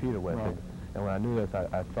I competed with. Right. And when I knew this,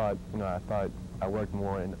 I thought I worked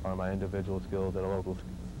more on my individual skills at a local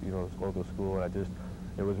school, and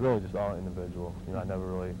it was really just all individual. I never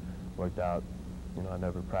really worked out. I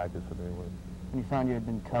never practiced with anyone. When you found you had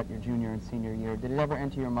been cut your junior and senior year, did it ever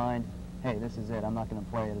enter your mind, hey, this is it, I'm not going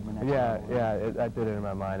to play at the next level? Yeah, I did it in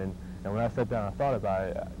my mind. And when I sat down and thought about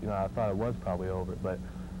it, I thought it was probably over. But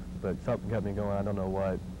something kept me going. I don't know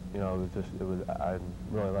what. I'm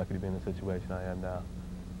really lucky to be in the situation I am now.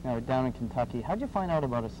 Now, down in Kentucky, how'd you find out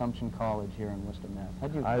about Assumption College here in Worcester, Mass?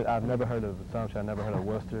 I've never heard of Assumption. I've never heard of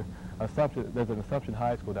Worcester. There's an Assumption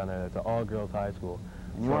High School down there. It's an all-girls high school.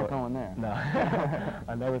 And you weren't going there? No.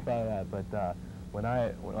 I never thought of that. But when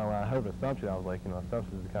I heard of Assumption, I was like,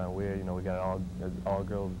 Assumption is kind of weird. We got an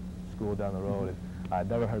all-girls school down the road. And I'd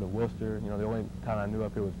never heard of Worcester. The only town I knew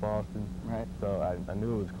up here was Boston. Right. So I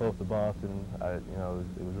knew it was close to Boston. It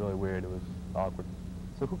was really weird. It was awkward.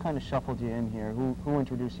 So who kind of shuffled you in here? Who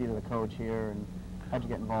introduced you to the coach here, and how'd you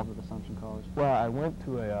get involved with Assumption College? Well, I went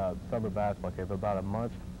to a summer basketball camp about a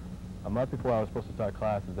month before I was supposed to start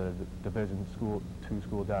classes at a Division II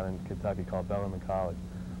school down in Kentucky called Bellarmine College.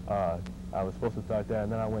 I was supposed to start there,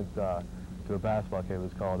 and then I went to a basketball camp. It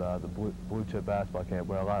was called the Blue Chip Basketball Camp,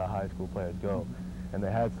 where a lot of high school players go. And they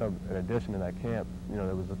had in addition to that camp, it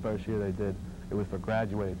was the first year they did, it was for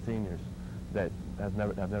graduated seniors that have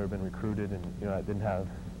never been recruited, and I didn't have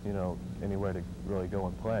anywhere to really go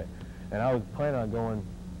and play. And I was planning on going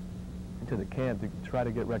into the camp to try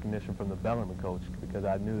to get recognition from the Bellarmine coach, because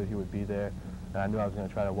I knew that he would be there, and I knew I was going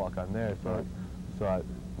to try to walk on there. So I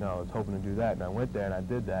was hoping to do that, and I went there and I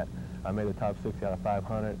did that. I made the top 60 out of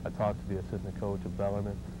 500. I talked to the assistant coach of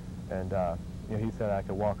Bellarmine, and he said I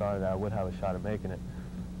could walk on it and I would have a shot at making it.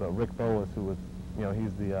 But Rick Boas, who was,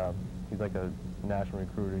 he's like a national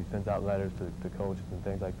recruiter. He sends out letters to coaches and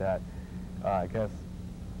things like that. I guess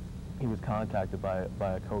he was contacted by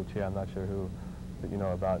a coach here. I'm not sure who, but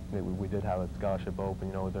about we did have a scholarship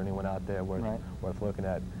open. Is there anyone out there worth looking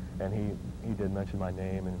at? And he did mention my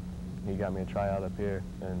name, and he got me a tryout up here.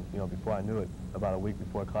 And before I knew it, about a week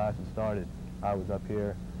before classes started, I was up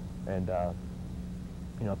here, and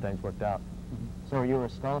things worked out. Mm-hmm. So you were a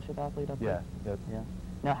scholarship athlete up there? Yeah. Yeah.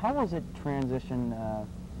 Now, how was it transition?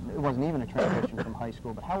 It wasn't even a transition from high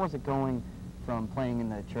school, but how was it going from playing in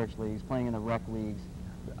the church leagues, playing in the rec leagues,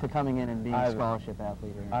 to coming in and being a scholarship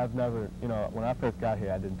athlete? I've never, when I first got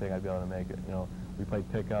here, I didn't think I'd be able to make it. We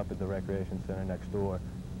played pickup at the recreation center next door,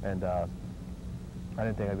 and I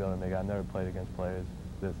didn't think I'd be able to make it. I never played against players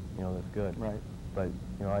this good. Right. But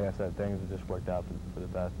like I said, things have just worked out for the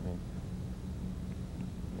best. I mean,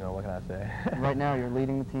 what can I say? Right now, you're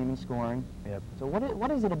leading the team in scoring. Yep. So what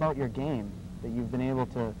is it about your game that you've been able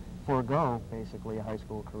to forego, basically, a high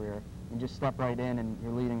school career and just step right in and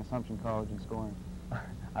you're leading Assumption College in scoring?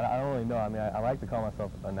 I don't really know. I mean, I like to call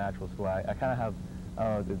myself a natural scorer. I kind of have,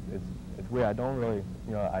 it's weird. I don't really,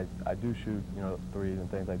 I do shoot, threes and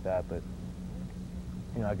things like that, but,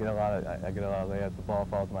 I get a lot of layups. The ball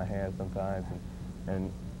falls in my hands sometimes,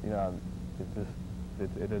 and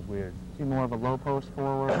it is weird. So you're more of a low post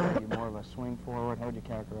forward, or are you more of a swing forward? How would you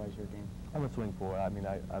characterize your game? I'm a swing forward. I mean,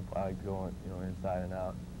 I like to go, inside and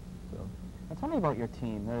out. So. Now, tell me about your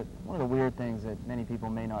team. One of the weird things that many people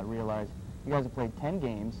may not realize, you guys have played 10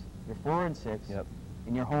 games, you're 4-6,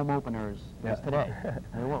 and your home openers is today.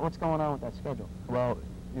 I mean, what's going on with that schedule? Well,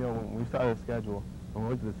 you know, when we started the schedule, when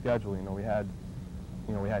we looked at the schedule, you know, we had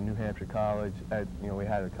New Hampshire College, we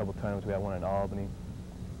had a couple tournaments, we had one in Albany,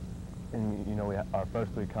 and, you know, our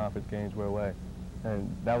first 3 conference games were away.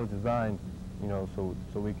 And that was designed, you know, so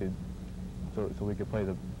we could play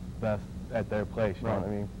the best at their place, you know what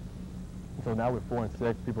I mean? So now we're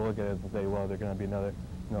 4-6. People look at us and say, well, they're going to be another,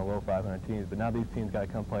 you know, low 500 teams. But now these teams got to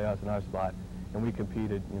come play us in our spot, and we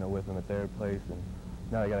competed, you know, with them at their place, and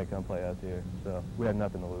now they got to come play us here. So we had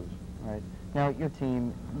nothing to lose. All right. Now your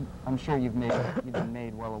team, I'm sure you've been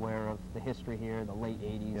made well aware of the history here, the late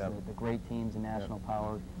 80s, the great teams in national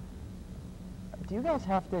power. Do you guys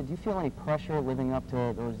do you feel any pressure living up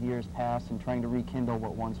to those years past and trying to rekindle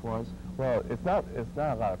what once was? Well, it's not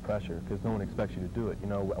a lot of pressure because no one expects you to do it. You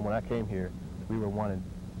know, when I came here, we were 1-52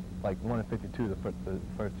 the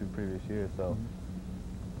first 2 previous years. So,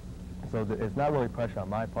 it's not really pressure on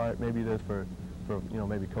my part. Maybe it is for you know,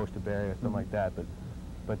 maybe Coach DeBerry or something like that.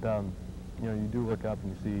 But you know, you do look up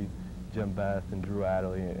and you see Jim Best and Drew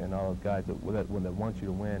Adderley and all those guys that want you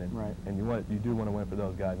to win, and you do want to win for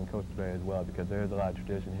those guys, and Coach DeBerry as well, because there is a lot of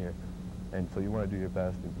tradition here, and so you want to do your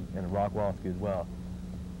best, and Rock Walski as well.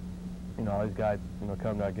 You know, all these guys, you know,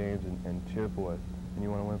 come to our games and cheer for us, and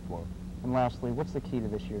you want to win for them. And lastly, what's the key to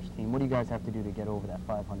this year's team? What do you guys have to do to get over that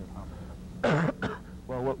 500 hump?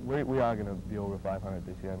 Well, we are going to be over 500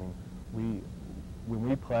 this year. I mean, when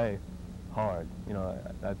we play hard, you know,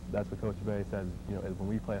 that's what Coach DeBerry says, you know, is when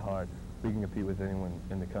we play hard, we can compete with anyone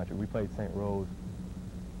in the country. We played St. Rose,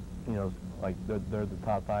 you know, like they're the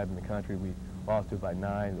top 5 in the country. We lost to by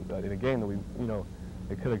 9 in a game that you know,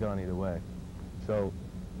 it could have gone either way. So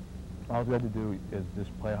all we had to do is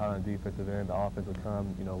just play hard on the defensive end. The offense will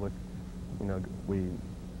come, you know,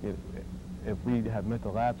 if we have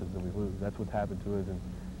mental lapses, then we lose. That's what's happened to us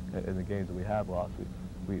in the games that we have lost.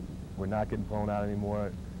 We're not getting blown out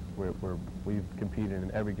anymore. We've competed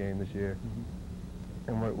in every game this year,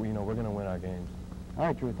 and we're going to win our games. All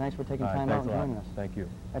right, Drew, thanks for taking time out and joining us. Thank you.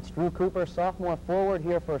 That's Drew Cooper, sophomore forward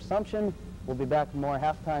here for Assumption. We'll be back with more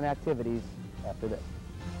halftime activities after this.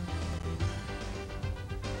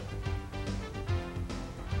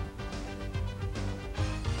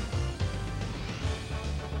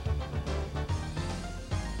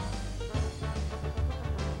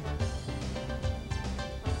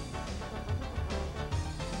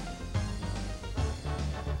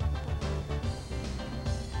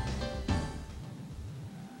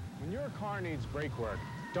 Needs brake work,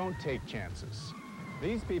 don't take chances.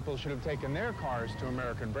 These people should have taken their cars to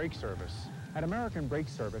American Brake Service. At American Brake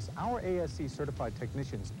Service, our ASC certified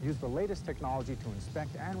technicians use the latest technology to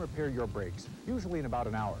inspect and repair your brakes, usually in about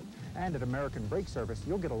an hour. And at American Brake Service,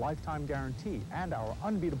 you'll get a lifetime guarantee and our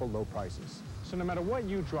unbeatable low prices. So no matter what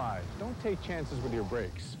you drive, don't take chances with your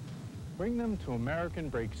brakes. Bring them to American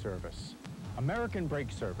Brake Service. American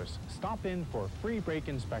Brake Service. Stop in for a free brake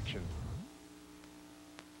inspection.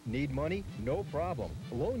 Need money? No problem.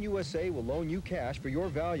 Loan USA will loan you cash for your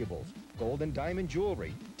valuables. Gold and diamond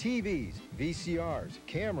jewelry, TVs, VCRs,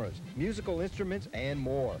 cameras, musical instruments, and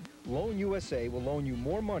more. Loan USA will loan you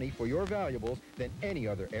more money for your valuables than any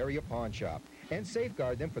other area pawn shop and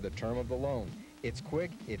safeguard them for the term of the loan. It's quick,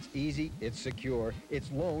 it's easy, it's secure. It's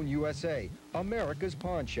Loan USA, America's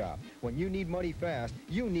pawn shop. When you need money fast,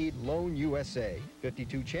 you need Loan USA.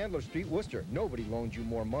 52 Chandler Street, Worcester. Nobody loans you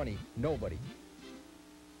more money. Nobody.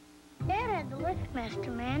 Dad had the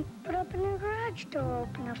LiftMaster man put up a new garage door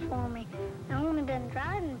opener for me. I've only been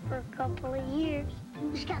driving for a couple of years.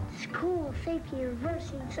 It's got this cool safety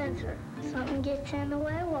reversing sensor. Something gets in the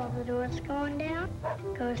way while the door's going down,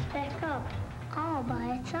 goes back up, all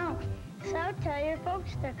by itself. So tell your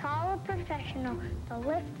folks to call a professional, the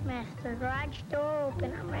LiftMaster Garage Door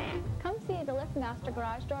Opener Man. Come see the LiftMaster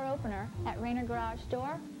Garage Door Opener at Rainer Garage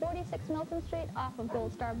Door, 46 Milton Street off of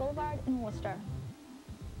Gold Star Boulevard in Worcester.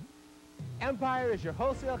 Empire is your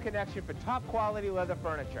wholesale connection for top quality leather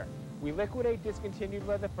furniture. We liquidate discontinued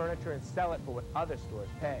leather furniture and sell it for what other stores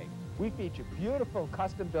pay. We feature beautiful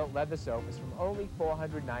custom-built leather sofas from only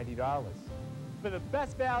 $490. For the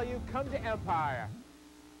best value, come to Empire.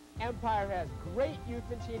 Empire has great youth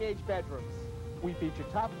and teenage bedrooms. We feature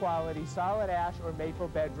top quality solid ash or maple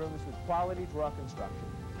bedrooms with quality drawer construction.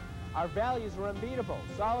 Our values are unbeatable.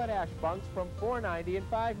 Solid ash bunks from $490 and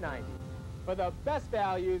 $590. For the best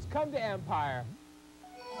values, come to Empire.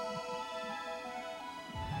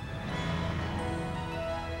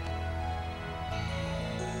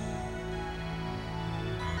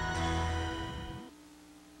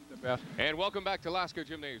 The fast. And welcome back to Lasker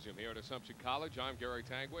Gymnasium here at Assumption College. I'm Gary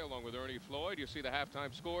Tangway along with Ernie Floyd. You see the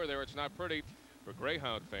halftime score there. It's not pretty for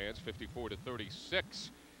Greyhound fans,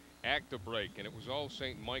 54-36 at the break. And it was all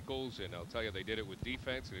St. Michael's, and I'll tell you, they did it with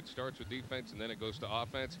defense, and it starts with defense, and then it goes to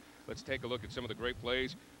offense. Let's take a look at some of the great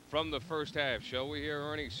plays from the first half. Shall we hear,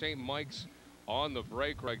 Ernie? St. Mike's on the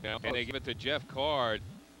break right now, and they give it to Jeff Card,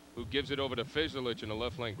 who gives it over to Fizelich in the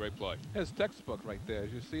left lane. Great play. His textbook right there.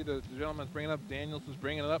 As you see, the gentleman's bringing up, Daniels was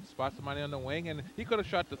bringing it up, spots somebody on the wing, and he could have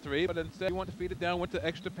shot the three, but instead he wanted to feed it down, went to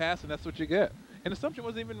extra pass, and that's what you get. And Assumption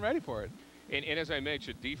wasn't even ready for it. And as I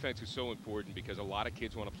mentioned, defense is so important because a lot of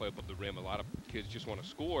kids want to play above the rim. A lot of kids just want to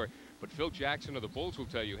score. But Phil Jackson of the Bulls will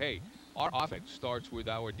tell you, hey, our offense starts with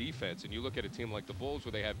our defense. And you look at a team like the Bulls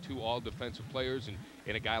where they have two all-defensive players and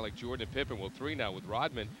a guy like Jordan and Pippen, well, three now with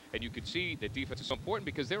Rodman. And you can see that defense is so important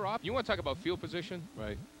because they're off. You want to talk about field position?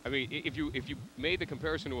 Right. I mean, if you made the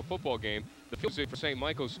comparison to a football game, the field position for St.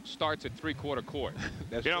 Michael's starts at three-quarter court.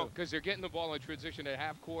 That's you know, because they're getting the ball in transition at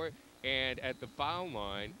half court. And at the foul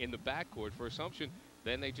line in the backcourt for Assumption,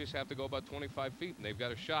 then they just have to go about 25 feet, and they've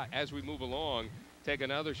got a shot. As we move along, take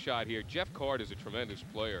another shot here. Jeff Card is a tremendous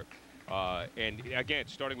player. And, again,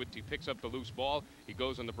 starting with he picks up the loose ball. He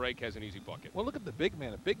goes on the break, has an easy bucket. Well, look at the big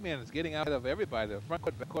man. The big man is getting out of everybody. The front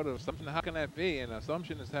court, back court of Assumption, how can that be? And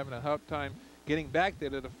Assumption is having a hard time getting back there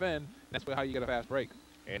to defend. That's how you get a fast break.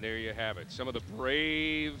 And there you have it. Some of the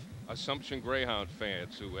brave Assumption Greyhound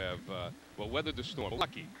fans who have, well, weathered the storm.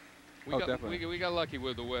 Lucky. We got lucky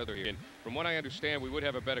with the weather here. And from what I understand, we would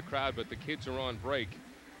have a better crowd, but the kids are on break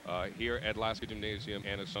here at Lasker Gymnasium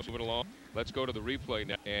and Assumption. Moving along, let's go to the replay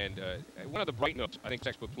now. And one of the bright notes, I think,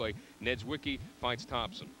 textbook play, Ned's Wiki finds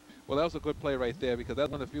Thompson. Well, that was a good play right there because that's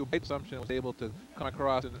one of the few Assumption was able to come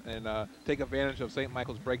across and take advantage of St.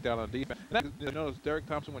 Michael's breakdown on defense. And you notice Derek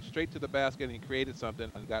Thompson went straight to the basket and he created something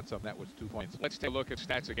and got something. That was 2 points. Let's take a look at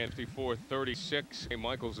stats again. 54-36. St.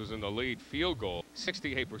 Michael's is in the lead. Field goal,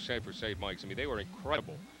 68% for St. Mike's. I mean, they were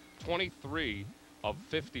incredible. 23 of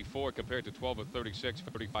 54 compared to 12 of 36,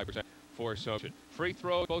 35% for Assumption. Free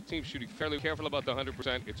throw, both teams shooting fairly careful about the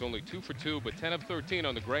 100%. It's only 2 for 2, but 10 of 13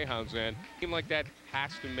 on the Greyhounds end. A team like that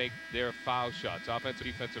has to make their foul shots. Offensive,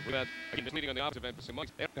 defensive rebounds. Again, leading on the opposite end for St.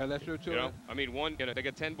 Mike's. Yeah, that's true, too. You know, I mean, they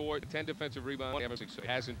got 10 defensive rebounds. It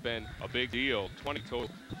hasn't been a big deal. 20 total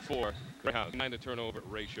for Greyhounds. 9 the turnover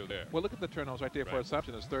ratio there. Well, look at the turnovers right there for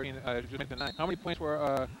Assumption. It's 13 to 9. How many points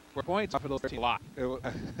were points off of those 13? A lot.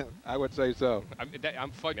 I would say so.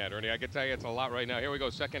 I'm fighting that, Ernie. I can tell you it's a lot right now. Here we go.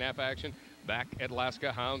 Second half action. Back at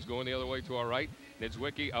Lasker. Hounds going the other way to our right.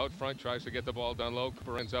 Niedzwiecki out front tries to get the ball down low.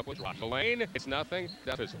 Cooper ends up with the lane. It's nothing.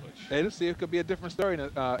 That's Fizelich. Hey, let's see. It could be a different story in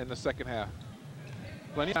the second half.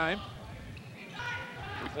 Plenty of time.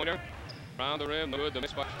 Three-pointer. Around the rim. Good. The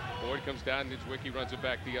miss by Board comes down. Niedzwiecki runs it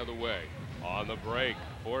back the other way. On the break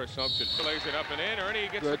for Assumption. Lays it up and in. Ernie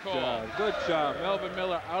gets the call. Good job. Melvin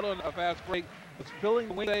Miller out on a fast break. Was filling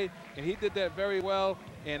the wing, and he did that very well.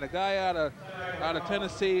 And the guy out of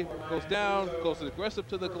Tennessee goes down, goes aggressive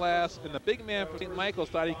to the glass, and the big man from St. Michael's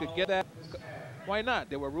thought he could get that. Why not?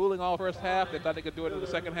 They were ruling all first half. They thought they could do it in the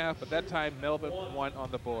second half, but that time Melvin won on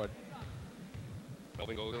the board.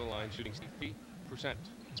 Melvin goes to the line, shooting 60%.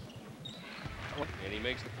 And he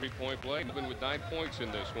makes the three-point play. Melvin with 9 points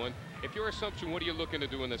in this one. If you're Assumption, what are you looking to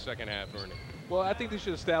do in the second half, Ernie? Well, I think they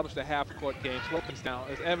should establish the half-court game. Slow things down.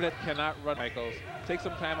 It's evident cannot run Michaels. Take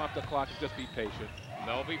some time off the clock and just be patient.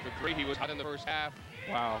 Melvin for 3. He was hot in the first half.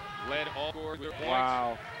 Wow. Led all scores with points.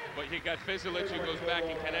 Wow. But you got Fizelich who goes back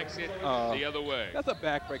and connects it the other way. That's a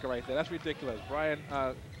backbreaker right there. That's ridiculous. Brian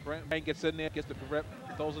gets in there, gets the grip,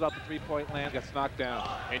 throws it up the three-point land, gets knocked down.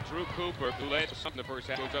 And Drew Cooper, who led something the first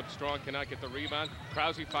half, goes up strong, cannot get the rebound.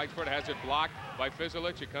 Krause fights for it, has it blocked by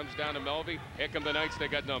Fizelich. It comes down to Melvin. Here come the Knights. They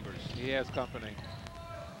got numbers. He has company.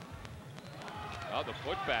 Oh, the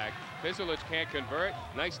putback. Fizelich can't convert.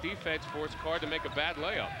 Nice defense forced Card to make a bad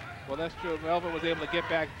layup. Well, that's true. Melvin was able to get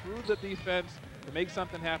back through the defense to make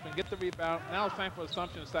something happen, get the rebound. Now it's time for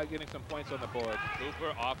Assumption to start getting some points on the board.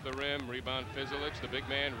 Cooper off the rim, rebound Fizelich. The big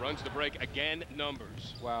man runs the break. Again,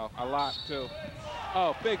 numbers. Wow, a lot, too.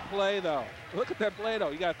 Oh, big play, though. Look at that play, though.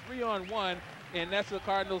 You got 3-on-1, and that's the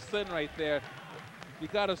Cardinals' sin right there. You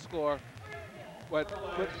got to score. But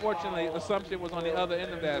fortunately, Assumption was on the other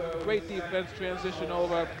end of that. Great defense, transition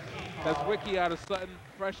over. That's Wiki out of Sutton,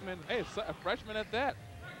 freshman. Hey, a freshman at that.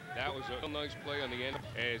 That was a nice play on the end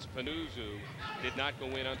as Panuzu did not go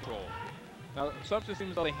in on control. Now, Assumption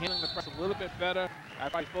seems to be handling the press a little bit better. I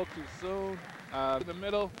probably spoke too soon. In the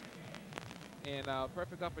middle. And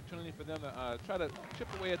perfect opportunity for them to try to chip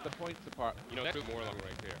away at the points department. You know, that's more along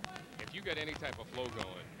right there. If if you get any type of flow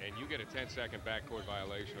going and you get a 10-second backcourt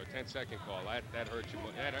violation or a 10-second call, that hurts you.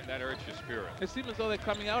 That hurts your spirit. It seems as though they're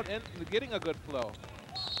coming out and getting a good flow.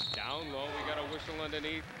 Down low, we got a whistle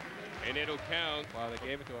underneath, and it'll count. Wow, they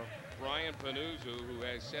gave it to him. Brian Panuzzo, who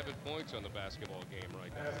has 7 points on the basketball game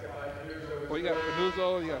right now. Well, you got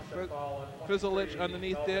Panuzzo, you got Fizzlich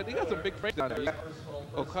underneath there. They got some big breaks down there.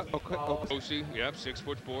 Okosi, yep,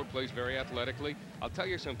 6'4", plays very athletically. I'll tell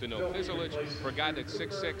you something though, Fizzlich, for a guy that's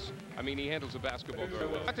 6'6", I mean, he handles the basketball very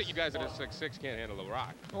well. Not that you guys that are 6'6" can't handle the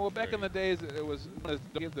rock. Well, back in the days, it was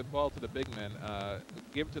give the ball to the big men,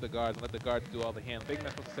 give it to the guards, and let the guards do all the handling. Big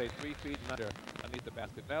men supposed to stay 3 feet and under underneath the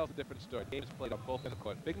basket. Now it's a different story. Games played on both ends of the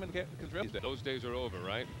court. Big men can dribble. Those days are over,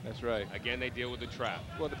 right? That's right. Again, they deal with the trap.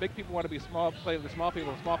 Well, the big people want to be small, play with the small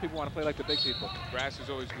people, and small people want to play like the big people. Grass is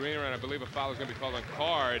always greener, and I believe a foul is going to be called on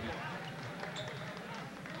Card.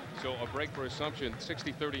 So a break for Assumption,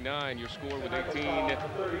 60-39, your score with 18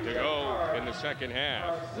 to go in the second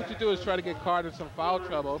half. What you do is try to get Card in some foul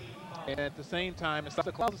trouble, and at the same time, it's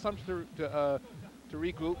to cause Assumption to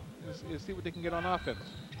regroup and see what they can get on offense.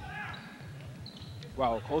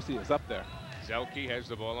 Wow, Kosi is up there. Zelke has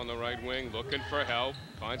the ball on the right wing, looking for help,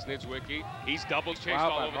 finds Niedzwiecki. He's double chased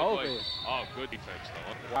Wow, all over the place. Oh, good defense,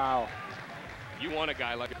 though. Wow. You want a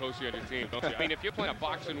guy like Kosi on your team, don't you? I mean, if you're playing a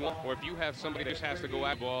boxing one, or if you have somebody that just has to go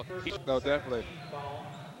at the ball. No, definitely.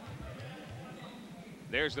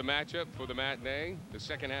 There's the matchup for the matinee, the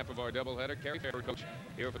second half of our doubleheader. Kerry Fair, coach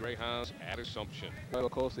here for the Greyhounds at Assumption.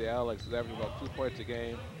 Kosi Alex is averaging about 2 points a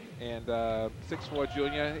game, and 6'4"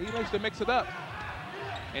 junior. He likes to mix it up.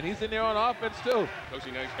 And he's in there on offense, too.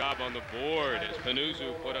 Kosi, nice job on the board as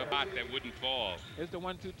Panuzzo put a shot that wouldn't fall. Here's the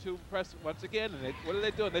 1-2-2 press once again. And what are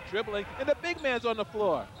they doing? They're dribbling, and the big man's on the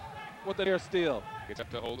floor with the near steal. Gets up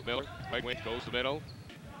to hold Miller. Right wing goes to middle.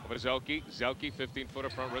 Over to Zelke. Zelke, 15-footer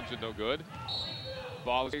front rims are no good.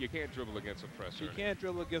 Ball is, you can't dribble against a presser. You can't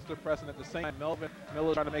dribble against the press, and at the same time,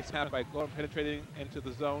 Miller trying to make some happen by going penetrating into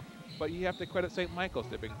the zone. But you have to credit St. Michael's.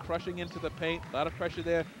 They've been crushing into the paint, a lot of pressure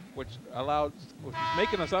there, which is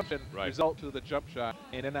making an Assumption result to the jump shot,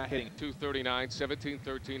 and they're not hitting. 2:39,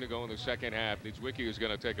 17-13 to go in the second half. Niedzwiecki is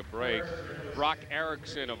going to take a break. Brock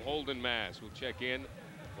Erickson of Holden, Mass. will check in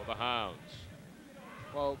for the Hounds.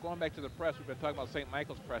 Well, going back to the press, we've been talking about St.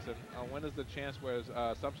 Michael's pressing. When is the chance where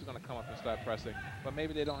Assumption's going to come up and start pressing? But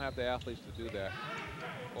maybe they don't have the athletes to do that.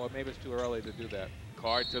 Or maybe it's too early to do that.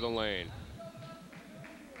 Card to the lane.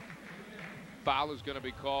 Foul is going to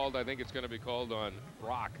be called. I think it's going to be called on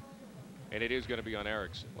Brock. And it is going to be on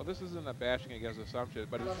Erickson. Well, this isn't a bashing against Assumption,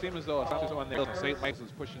 but it seems as though Assumption's on there and St. Michael's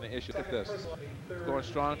is pushing the issue. Look at this. Going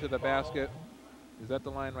strong to the basket. Is that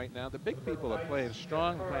the line right now? The big people are playing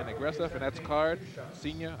strong, playing aggressive, and that's Card,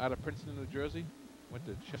 senior out of Princeton, New Jersey. Went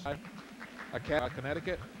to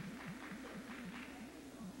Connecticut.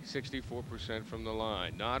 64% from the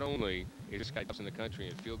line. Not only is this guy in the country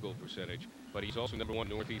in field goal percentage, but he's also #1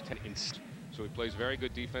 Northeast in. So he plays very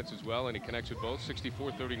good defense as well, and he connects with both.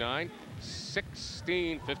 64-39,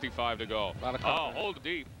 16:55 to go. Oh, hold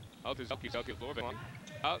deep. Out to Zelke. Zelke floor.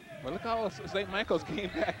 Out. Well, look how St. Michael's came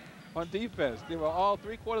back on defense. They were all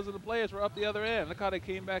 3/4 of the players were up the other end. Look how they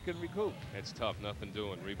came back and recouped. It's tough, nothing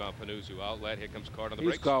doing. Rebound Panuzzo, outlet. Here comes Card on the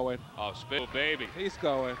He's brakes. going. Oh, spit, baby. He's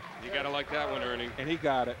going. You gotta like that one, Ernie. And he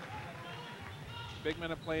got it. Big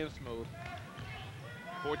men are playing smooth.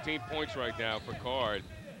 14 points right now for Card.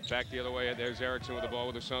 Back the other way. There's Erickson with the ball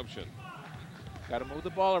with Assumption. Got to move the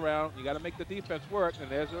ball around. You got to make the defense work, and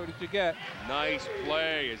there's what you get. Nice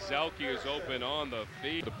play as Zelke is open on the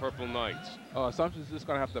feet. The Purple Knights. Oh, Assumption's just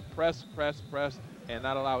going to have to press, and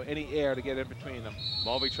not allow any air to get in between them.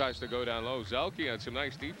 Mulvey tries to go down low. Zelke had some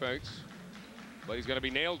nice defense, but he's going to be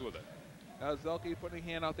nailed with it. Zelke putting a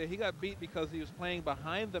hand out there. He got beat because he was playing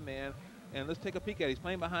behind the man. And let's take a peek at it. He's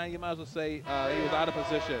playing behind. You might as well say he was out of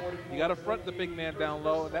position. You got to front the big man down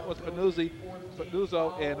low, and that was Panuzzo,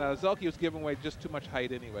 and Zelke was giving away just too much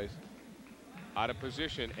height anyways. Out of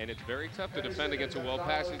position, and it's very tough to defend against a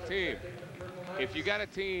well-passing team. If you got a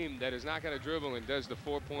team that is not going to dribble and does the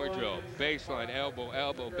 4-point drill, baseline, elbow,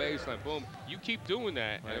 baseline, boom, you keep doing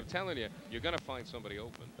that, and I'm telling you, you're going to find somebody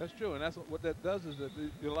open. That's true, and that's what that does is that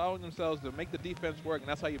you're allowing themselves to make the defense work, and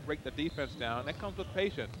that's how you break the defense down. And that comes with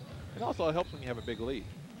patience. It also helps when you have a big lead.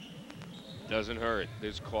 Doesn't hurt.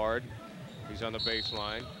 There's Card. He's on the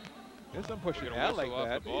baseline. There's some pushing out like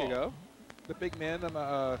that. There you go. The big man,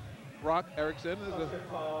 Brock Erickson, is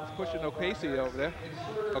pushing Okosi over there.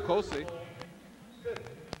 Okosi.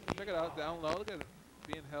 Check it out down low. Look at it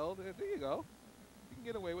being held. There you go. You can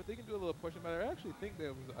get away with it. You can do a little pushing, but I actually think that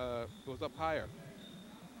it was up higher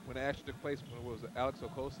when it actually took place when it was Alex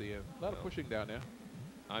Okosi. And a lot of pushing down there.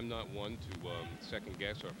 I'm not one to second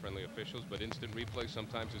guess our friendly officials, but instant replay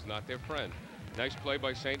sometimes is not their friend. Nice play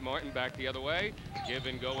by St. Martin, back the other way. Give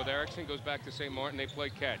and go with Erickson, goes back to St. Martin, they play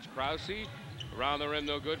catch. Krause, around the rim,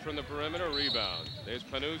 no good from the perimeter, rebound. There's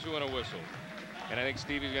Panuzu and a whistle. And I think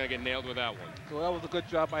Stevie's going to get nailed with that one. So that was a good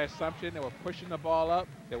job by Assumption. They were pushing the ball up.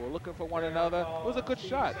 They were looking for one another. It was a good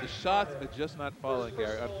shot. The shots are just not falling,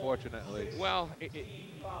 Gary, unfortunately. Well,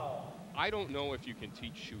 I don't know if you can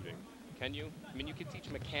teach shooting. Can you? I mean, you can teach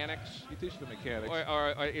mechanics. You teach the mechanics.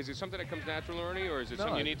 Or is it something that comes natural, Ernie, or is it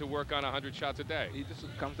something you need to work on 100 shots a day? It just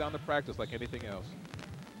comes down to practice like anything else.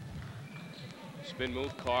 Spin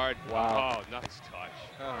move, Card. Wow. Oh, nice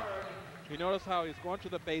touch. You notice how he's going to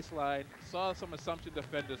the baseline, saw some Assumption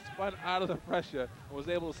defenders, spun out of the pressure, and was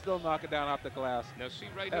able to still knock it down off the glass. Now, see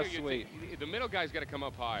right That's here, sweet. The middle guy's got to come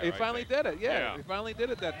up higher. He finally did it, yeah. He finally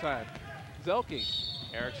did it that time. Zelke.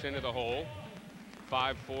 Erickson to the hole.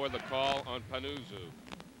 5-4 the call on Panuzu.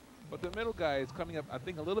 But the middle guy is coming up, I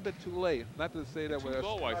think, a little bit too late. Not to say that we're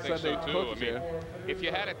low, I think Sunday so too. I mean, here. if you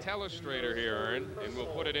had a telestrator here, Ern, and we'll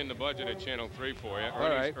put it in the budget at Channel 3 for you,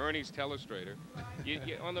 Ernie's telestrator.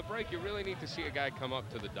 On the break, you really need to see a guy come up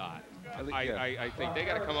to the dot. I think they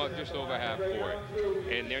got to come out just over half court,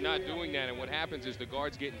 and they're not doing that. And what happens is the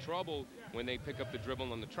guards get in trouble when they pick up the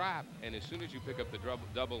dribble on the trap. And as soon as you pick up the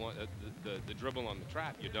dribble on the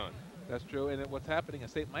trap, you're done. That's true, and what's happening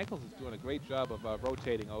is St. Michael's is doing a great job of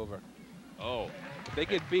rotating over. Oh. If they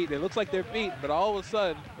get beat, it looks like they're beat, but all of a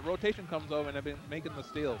sudden, the rotation comes over and they've been making the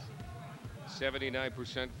steals.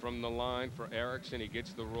 79% from the line for Erickson. He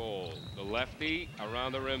gets the roll. The lefty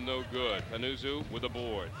around the rim, no good. Panuzu with a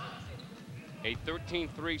board. A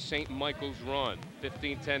 13-3 St. Michael's run.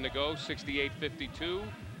 15-10 to go, 68-52.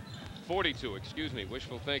 42, excuse me,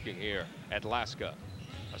 wishful thinking here at Laska.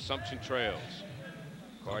 Assumption trails.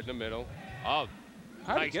 Card in the middle. Oh,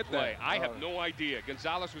 how did nice he get play. that? I have no idea.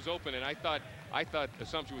 Gonzalez was open, and I thought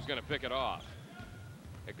Assumption was going to pick it off.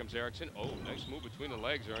 Here comes Erickson. Oh, nice move between the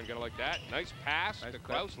legs. Aaron gonna like that. Nice pass to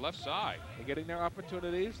Krause, left side. They're getting their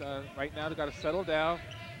opportunities. Right now, they've got to settle down.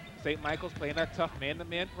 St. Michael's playing that tough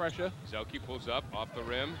man-to-man pressure. Zelke pulls up off the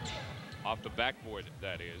rim, off the backboard,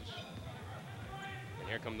 that is. And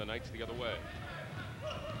here come the Knights the other way.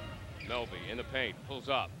 Melby in the paint, pulls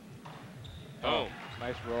up. Boom.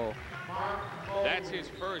 Nice roll. That's his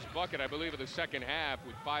first bucket, I believe, of the second half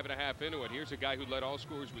with 5.5 into it. Here's a guy who led all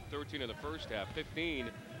scorers with 13 in the first half.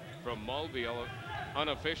 15 from Mulvey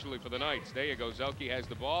unofficially for the Knights. There you go. Zelke has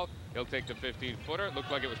the ball. He'll take the 15-footer.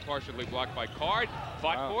 Looked like it was partially blocked by Card.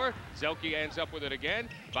 Fought for. Zelke ends up with it again.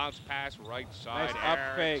 Bounce pass right side. Nice up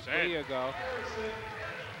fake. There you go.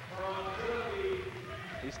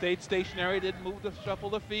 He stayed stationary, didn't move to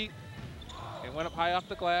shuffle the feet. And went up high off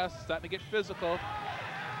the glass, starting to get physical.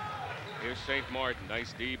 Here's St. Martin.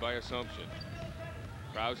 Nice D by Assumption.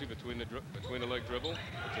 Krause between the leg dribble.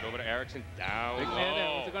 Puts it over to Erickson. Down Big low. man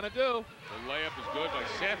in. What's he going to do? The layup is good by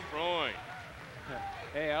Seth Freund.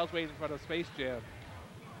 Hey, I was waiting for the Space Jam.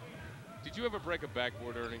 Did you ever break a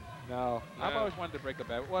backboard, Ernie? No. I've always wanted to break a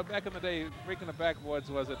backboard. Well, back in the day, breaking the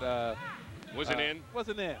backboards wasn't in?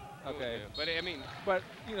 Wasn't in. Okay. Yeah. But I mean,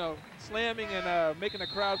 you know, slamming and making the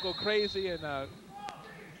crowd go crazy and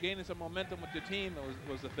gaining some momentum with your team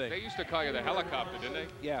was the thing. They used to call you the helicopter, didn't they?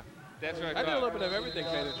 Yeah. That's right. I did a little bit of everything,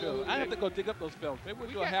 to tell you the truth. I have to go dig up those films. Maybe we'll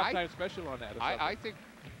do a halftime special on that. I think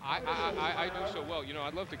I do so well. You know,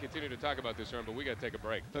 I'd love to continue to talk about this, Ern, but we got to take a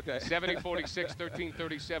break. Okay. 70-46,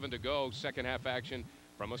 13-37 to go. Second half action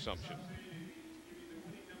from Assumption.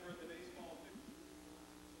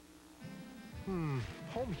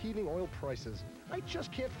 Home heating oil prices. I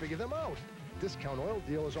just can't figure them out. Discount oil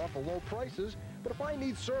dealers offer low prices, but if I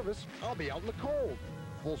need service, I'll be out in the cold.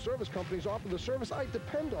 Full service companies offer the service I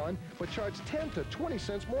depend on, but charge 10 to 20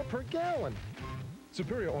 cents more per gallon.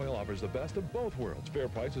 Superior Oil offers the best of both worlds. Fair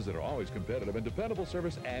prices that are always competitive and dependable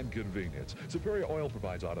service and convenience. Superior Oil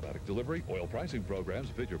provides automatic delivery, oil pricing programs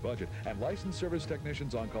fit your budget, and licensed service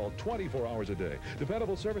technicians on call 24 hours a day.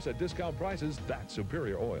 Dependable service at discount prices, that's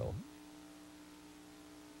Superior Oil.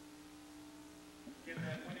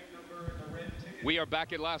 We are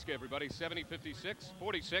back at Laska, everybody. 70-56,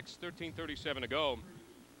 46, 13-37 to go.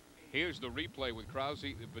 Here's the replay with Krause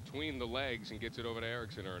between the legs and gets it over to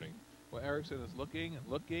Erickson, Ernie. Well, Erickson is looking.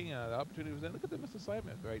 The opportunity was there. Look at the missed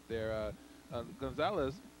assignment right there.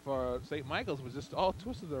 Gonzalez for St. Michael's was just all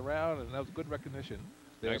twisted around, and that was good recognition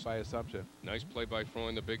there by Assumption. Nice play by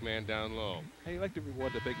Freund, the big man down low. Hey, you like to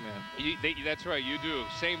reward the big man. That's right, you do.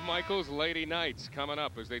 St. Michael's Lady Knights coming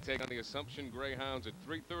up as they take on the Assumption Greyhounds at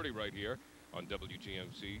 3:30 right here on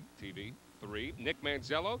WGMC TV. 3. Nick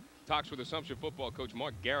Manzello talks with Assumption football coach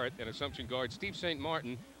Mark Garrett and Assumption guard Steve St.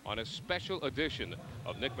 Martin on a special edition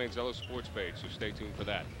of Nick Manzello's sports page, so stay tuned for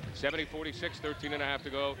that. 70-46, 13.5 to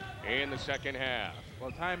go in the second half.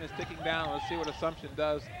 Well, time is ticking down. Let's see what Assumption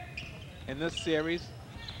does in this series.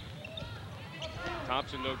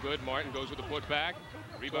 Thompson no good. Martin goes with the putback.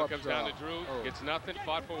 Rebound comes down to Drew. Gets nothing.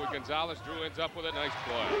 Fought for with Gonzalez. Drew ends up with a nice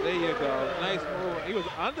play. There you go. Nice move. He was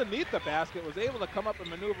underneath the basket, was able to come up and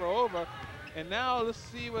maneuver over. And now let's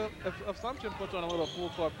see if Assumption puts on a little full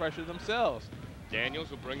court pressure themselves.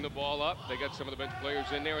 Daniels will bring the ball up. They got some of the bench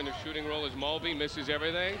players in there, and the shooting roll is Mulvey. Misses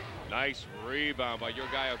everything. Nice rebound by your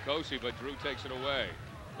guy Okosi, but Drew takes it away.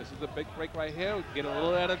 This is a big break right here. We get a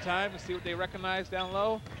little at a time to see what they recognize down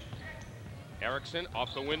low. Erickson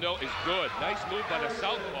off the window is good. Nice move by the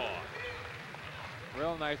southpaw.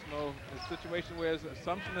 Real nice move. A situation where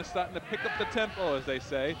Assumption is starting to pick up the tempo, as they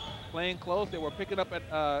say. Playing close. They were picking up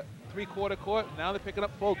at three-quarter court. Now they're picking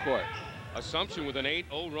up full court. Assumption with an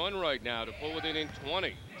 8-0 run right now to pull within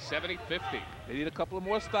 20. 70-50. They need a couple of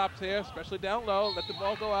more stops here, especially down low. Let the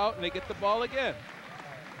ball go out, and they get the ball again.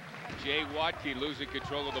 Jay Watke losing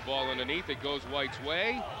control of the ball underneath. It goes White's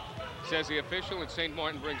way, says the official, and St.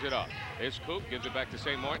 Martin brings it up. There's Coop, gives it back to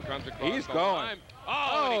St. Martin, comes across. He's the going. line.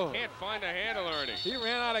 Oh, and he can't find a handle, Ernie. He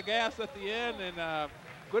ran out of gas at the end, and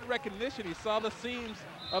good recognition. He saw the seams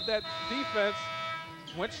of that defense.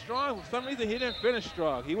 Went strong. For some reason, he didn't finish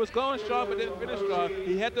strong. He was going strong, but didn't finish strong.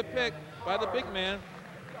 He had to pick by the big man,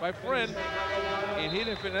 by Friend, and he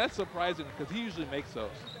didn't finish. That's surprising because he usually makes those.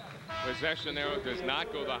 Possession arrow does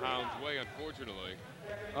not go the Hounds' way, unfortunately.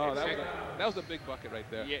 Oh, that was a big bucket right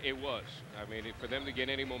there. Yeah, it was. I mean, for them to get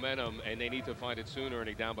any momentum, and they need to find it sooner, and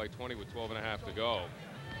he down by 20 with 12.5 to go.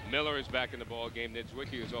 Miller is back in the ball game.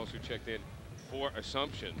 Nidzwicki is also checked in for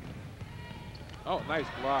Assumption. Oh, nice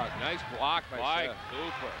block. Nice block by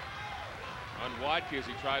Cooper on Watke as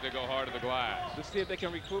he tried to go hard to the glass. Let's see if they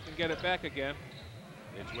can recoup and get it back again.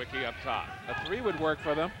 Nidzwicki up top. A 3 would work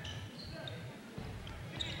for them.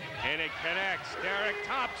 And it connects. Derek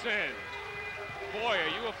Thompson. Boy, are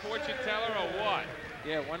you a fortune teller or what?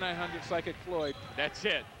 Yeah, 1-900 Psychic Floyd. That's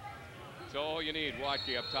it. That's all you need.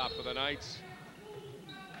 Watke up top for the Knights.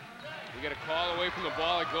 We get a call away from the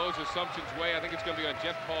ball. It goes Assumption's way. I think it's going to be on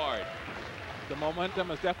Jeff Card. The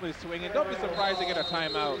momentum is definitely swinging. Don't be surprised to get a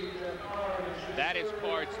timeout. That is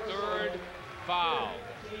Card's third foul.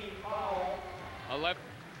 11:54,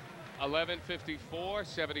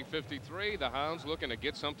 70-53. The Hounds looking to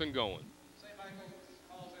get something going.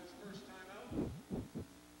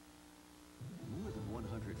 More than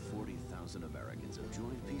 140,000 Americans have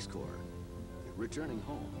joined Peace Corps. Returning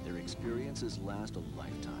home, their experiences last a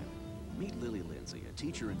lifetime. Meet Lily Lindsay, a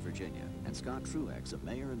teacher in Virginia, and Scott Truex, a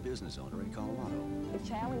mayor and business owner in Colorado. The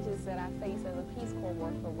challenges that I face as a Peace Corps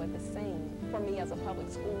worker were the same. For me as a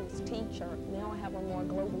public schools teacher, now I have a more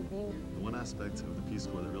global view. One aspect of the Peace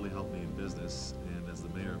Corps that really helped me in business and as the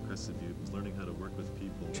mayor of Crested Butte was learning how to work with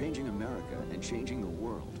people. Changing America and changing the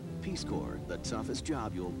world. Peace Corps, the toughest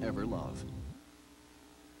job you'll ever love.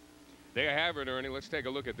 There you have it, Ernie. Let's take a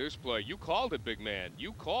look at this play. You called it, big man.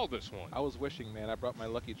 You called this one. I was wishing, man. I brought my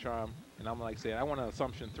lucky charm, and I'm like saying, I want an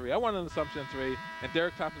Assumption 3. I want an Assumption 3. And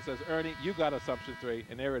Derek Thompson says, Ernie, you got Assumption 3.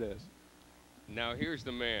 And there it is. Now, here's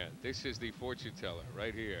the man. This is the fortune teller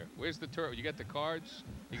right here. Where's the turban? You got the cards?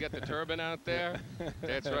 You got the turban out there?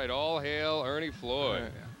 That's right. All hail Ernie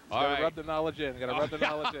Floyd. Gotta rub the knowledge in. Gotta rub the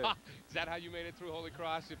knowledge in. Is that how you made it through Holy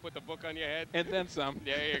Cross? You put the book on your head? And then some.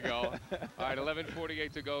 There you go. All right,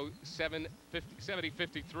 11:48 to go.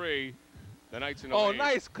 70-53. The Knights in the lead.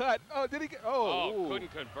 Nice cut. Oh, did he get? Oh,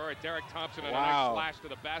 couldn't convert. Derek Thompson on a nice flash to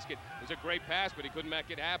the basket. It was a great pass, but he couldn't make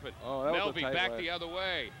it happen. Oh, that was a tight back line. the other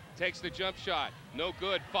way. Takes the jump shot. No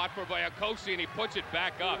good. Fought for by Okosi, and he puts it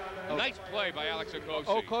back up. Nice play by Alex Okosi.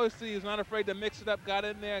 Okosi is not afraid to mix it up. Got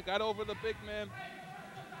in there. Got over the big man.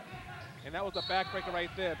 And that was a backbreaker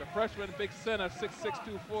right there. The freshman big center, 6'6",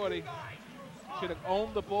 240. Should have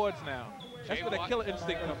owned the boards now. That's where the killer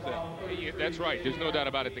instinct comes in. That's right. There's no doubt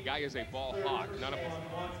about it. The guy is a ball hawk. Not a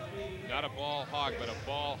ball hawk, but a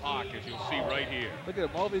ball hawk, as you'll see right here. Look at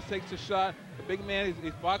him. Mulvey takes a shot. The big man,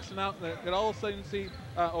 he's boxing out. And all of a sudden, you see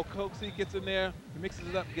Okosi gets in there. He mixes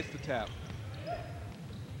it up and gets the tap.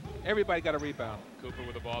 Everybody got a rebound. Cooper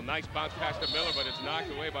with the ball. Nice bounce pass to Miller, but it's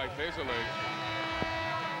knocked away by Fizzelig.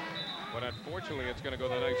 But unfortunately, it's going to go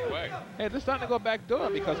the Knights' way. Hey, they're starting to go back door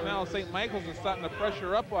because now St. Michael's is starting to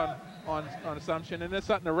pressure up on Assumption, and they're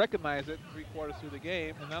starting to recognize it 3 quarters through the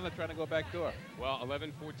game, and now they're trying to go back door. Well,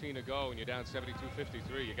 11:14 to go, and you're down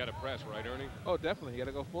 72-53. You got to press, right, Ernie? Oh, definitely. You got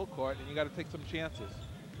to go full court, and you got to take some chances.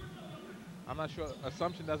 I'm not sure.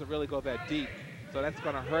 Assumption doesn't really go that deep, so that's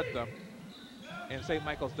going to hurt them. and St.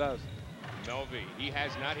 Michael's does. Melvi, he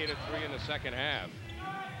has not hit a 3 in the second half.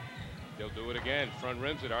 They'll do it again. Front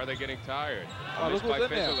rims it. Are they getting tired? Oh, Missed look by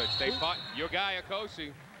who's in there. Fisulich. They fought your guy,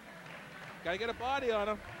 Okosi. Got to get a body on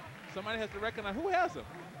him. Somebody has to recognize who has him.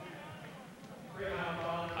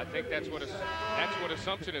 I think that's what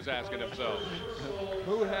Assumption is asking themselves.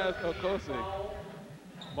 Who has Okosi?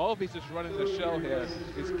 Mulvey's just running the show here.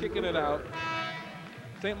 He's kicking it out.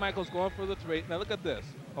 St. Michael's going for the 3. Now look at this.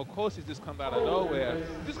 Okosi just comes out of nowhere. You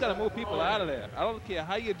just got to move people out of there. I don't care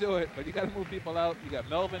how you do it, but you got to move people out. You got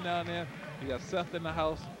Melvin down there. You got Seth in the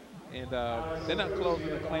house. And they're not closing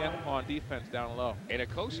the clamp on defense down low. And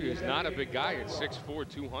Okosi is not a big guy at 6'4",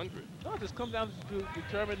 200. No, it just comes down to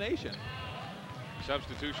determination.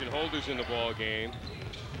 Substitution holders in the ball game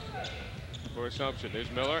for Assumption.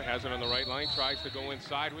 There's Miller, has it on the right line, tries to go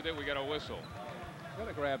inside with it. We got a whistle. Got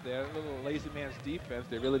a grab there, a little lazy man's defense.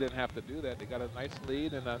 They really didn't have to do that. They got a nice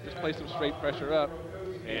lead and just play some straight pressure up.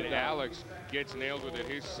 And Alex gets nailed with it,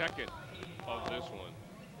 his second of this one.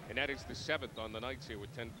 And that is the 7th on the Knights here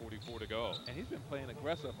with 10:44 to go. And he's been playing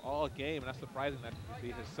aggressive all game, and that's surprising that to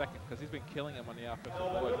be his second because he's been killing him on the offensive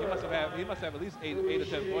board. He must have at least 8 or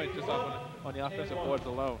 10 points just off on the offensive boards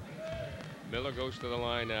alone. Miller goes to the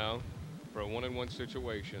line now for a 1-on-1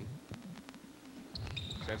 situation.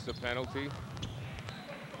 Sets the penalty.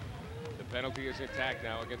 The penalty is intact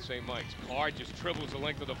now against St. Mike's. Card just dribbles the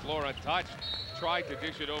length of the floor untouched. Tried to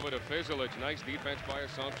dish it over to Fisulich. Nice defense by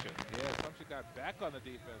Assumption. Yeah, Assumption got back on the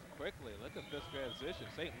defense quickly. Look at this transition.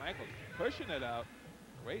 St. Michael's pushing it out.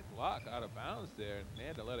 Great block out of bounds there, and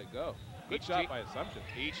man to let it go. Good shot by Assumption.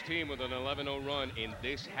 Each team with an 11-0 run in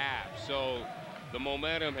this half. So the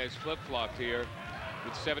momentum has flip-flopped here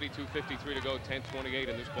with 72:53 to go, 10:28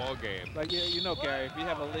 in this ball game. But you know, Gary, if you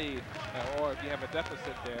have a lead or if you have a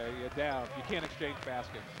deficit there, you're down. You can't exchange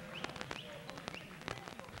baskets.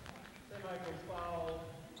 St. Michael's foul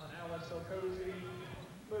on Alex Okosi.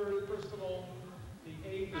 Third personal.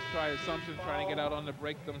 Just try Assumption trying to get out on the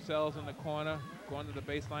break themselves in the corner, going to the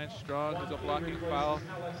baseline strong. There's a blocking foul.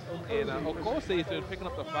 And Okosi has been picking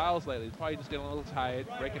up the fouls lately. He's probably just getting a little tired,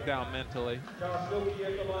 breaking down mentally.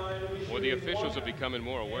 Well, the officials are becoming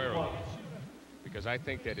more aware of it. Because I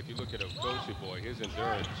think that if you look at Okosi, boy, his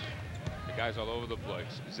endurance, the guy's all over the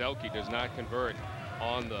place. Zelke does not convert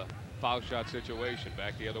on the foul shot situation.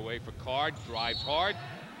 Back the other way for Card, drives hard.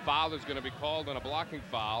 Foul is going to be called on a blocking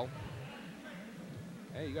foul.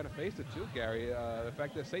 Hey, you got to face it too, Gary. The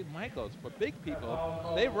fact that St. Michael's, for big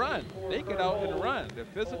people, they run. They get out and run. They're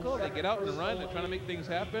physical. They get out and run. They're trying to make things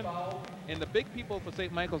happen. And the big people for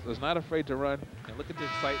St. Michael's is not afraid to run. And look at the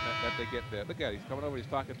excitement that they get there. Look at it. He's coming over. He's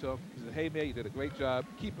talking to him. He says, hey, man, you did a great job.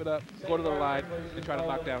 Keep it up. Go to the line and try to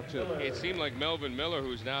knock down two. It seemed like Melvin Miller,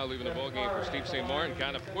 who's now leaving the ballgame for Steve St. Martin,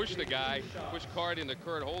 kind of pushed the guy, pushed Card into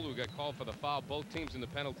Kurt Holt, who got called for the foul. Both teams in the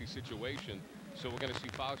penalty situation. So we're going to see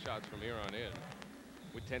foul shots from here on in.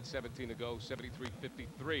 With 10:17 to go,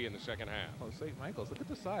 73-53 in the second half. Oh, St. Michael's, look at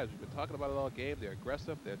the size. We've been talking about it all game. They're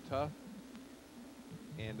aggressive, they're tough.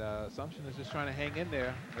 And Assumption is just trying to hang in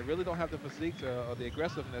there. They really don't have the physique or the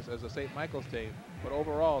aggressiveness as a St. Michael's team. But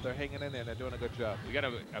overall, they're hanging in there and they're doing a good job. We got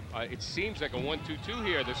it seems like a 1-2-2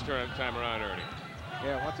 here this time around, Ernie.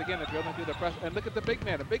 Yeah, once again, they're drilling through the press. And look at the big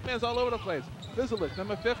man. The big man's all over the place. Fisulich,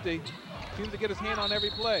 number 50, seems to get his hand on every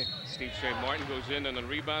play. Steve St. Martin goes in on the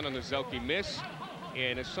rebound on the Zelke miss.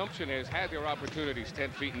 And Assumption has had their opportunities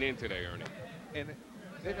 10 feet and in today, Ernie. And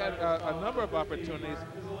they've had a number of opportunities.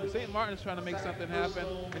 St. Martin's trying to make something happen.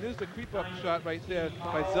 And there's the creep-up shot right there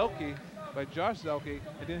by Zelke, by Josh Zelke.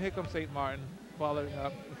 And then here comes St. Martin following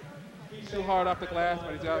up. Too hard off the glass,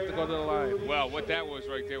 but he's out to go to the line. Well, what that was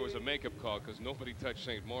right there was a makeup call because nobody touched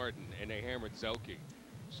St. Martin, and they hammered Zelke.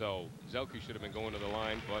 So Zelke should have been going to the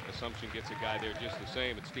line, but Assumption gets a guy there just the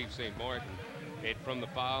same. It's Steve St. Martin. And from the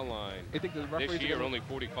foul line, this year only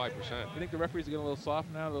 45%. You think the referees are getting a little soft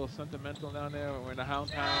now, a little sentimental down there? We're in the Hound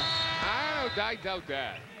Town. I doubt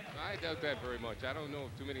that. I doubt that very much. I don't know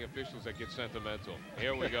of too many officials that get sentimental.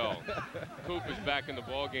 Here we go. Coop is back in the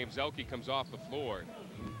ball game. Zelke comes off the floor.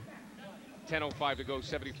 10:05 to go,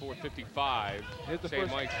 74-55.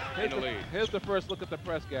 St. Mike's in the lead. Here's the first look at the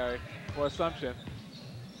press, Gary, for Assumption.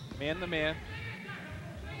 Man to man.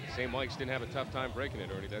 St. Mike's didn't have a tough time breaking it,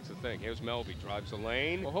 Ernie. That's the thing. Here's Melvi, drives the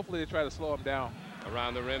lane. Well, hopefully they try to slow him down.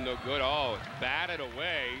 Around the rim, no good. Oh, it's batted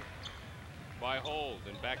away by Hold.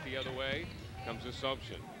 And back the other way comes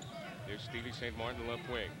Assumption. There's Stevie St. Martin, left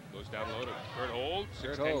wing. Goes down low to Kurt Hold.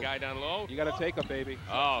 6'10" guy down low. You got to take him, baby.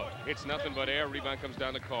 Oh, it's nothing but air. Rebound comes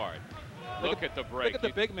down the Card. Look at the break. Look at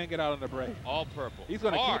the big man get out on the break. All purple. He's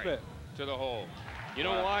going to keep it. To the hole. You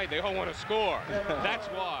know why? They all want to score. That's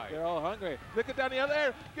why. They're all hungry. Look at down the other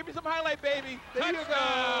end. Give me some highlight, baby. There you go.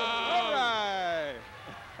 Touchdown! All right.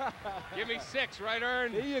 Give me 6, right,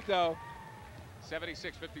 Ern? There you go.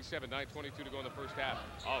 76-57, 9:22 to go in the first half.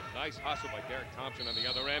 Oh, nice hustle by Derek Thompson on the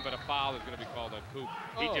other end, but a foul is going to be called on Coop.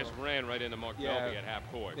 He just ran right into Mark Melby at half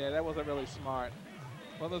court. Yeah, that wasn't really smart.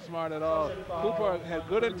 Wasn't smart at all. Cooper had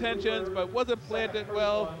good intentions, but wasn't planted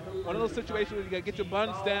well. One of those situations where you got to get your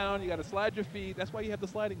buns down, you got to slide your feet. That's why you have the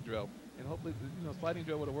sliding drill. And hopefully, sliding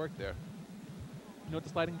drill would have worked there. You know what the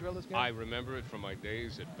sliding drill is, guys? I remember it from my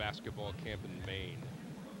days at basketball camp in Maine.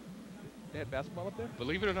 They had basketball up there?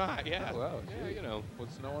 Believe it or not, yeah. Oh, wow. Yeah, you know.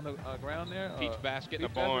 With snow on the ground there? Peach basket in the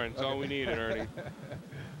barn. That's all we needed, Ernie.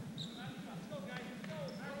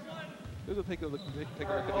 Take a look at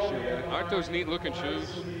the shoe. Man. Aren't those neat-looking shoes?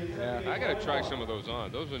 Yeah. I got to try some of those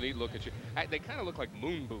on. Those are neat-looking shoes. They kind of look like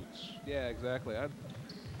moon boots. Yeah, exactly.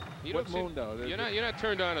 What moon, though? You're not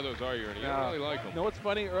turned on to those, are you, Ernie? You don't really like them. No, what's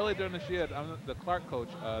funny, early during this year, the Clark coach,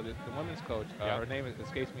 the women's coach, her name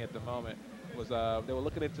escapes me at the moment, was they were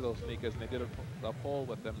looking into those sneakers, and they did a poll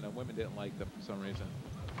with them, and the women didn't like them for some reason.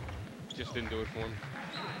 Just didn't do it for him?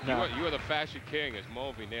 No. You are the fashion king as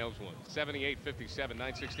Mulvey nails one. 78-57,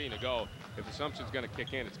 9:16 to go. If Assumption's going to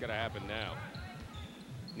kick in, it's going to happen now.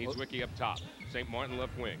 Needs Wiki up top. St. Martin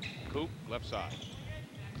left wing. Coop left side.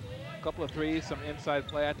 A couple of threes, some inside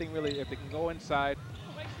play. I think really if they can go inside,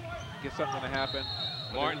 get something to happen.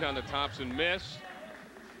 Martin down to Thompson, miss.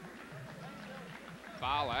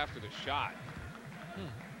 Foul after the shot.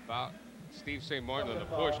 Foul. Steve St. Martin on the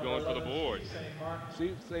push, going for the board.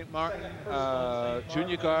 Steve St. Martin,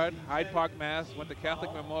 junior guard, Hyde Park, Mass. Went to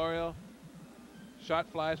Catholic Memorial. Shot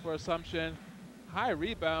flies for Assumption. High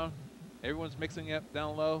rebound. Everyone's mixing it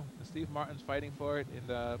down low. And Steve Martin's fighting for it, and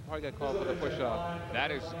probably got called for the push-off. That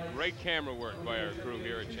is great camera work by our crew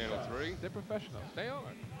here at Channel 3. They're professionals. They are.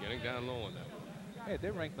 Getting down low on that. Hey,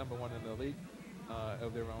 they're ranked #1 in the league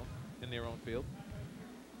of their own, in their own field.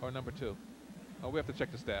 Or #2. Oh, we have to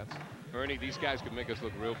check the stats. Ernie, these guys could make us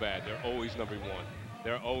look real bad. They're always #1.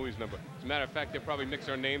 They're always As a matter of fact, they'll probably mix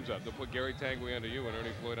our names up. They'll put Gary Tanguy under you and Ernie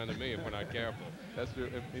Floyd under me if we're not careful. That's true.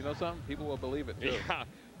 If you know something? People will believe it, too. Yeah.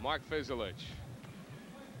 Mark Fizelich.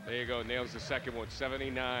 There you go. Nails the second one.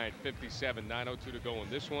 79-57. 9:02 to go on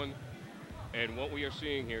this one. And what we are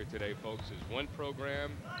seeing here today, folks, is one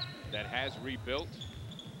program that has rebuilt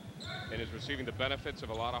and is receiving the benefits of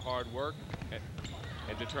a lot of hard work and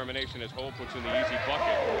determination as Hull puts in the easy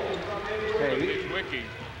bucket. It's Wiki.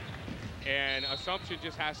 And Assumption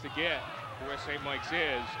just has to get to where St. Mike's is,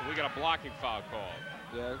 and we got a blocking foul call.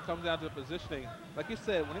 Yeah, it comes down to the positioning. Like you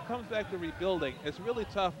said, when it comes back to rebuilding, it's really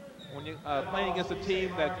tough when you're playing against a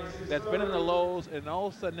team that's been in the lows, and all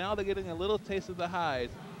of a sudden now they're getting a little taste of the highs.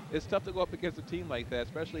 It's tough to go up against a team like that,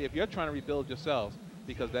 especially if you're trying to rebuild yourselves,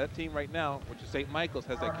 because that team right now, which is St. Michael's,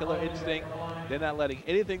 has that killer instinct. They're not letting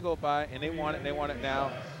anything go by, and they want it, and they want it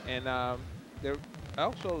now. And they're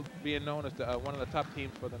also being known as one of the top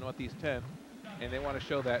teams for the Northeast 10, and they want to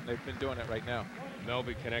show that, and they've been doing it right now.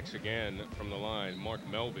 Melby connects again from the line. Mark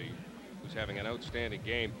Melby, who's having an outstanding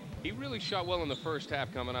game. He really shot well in the first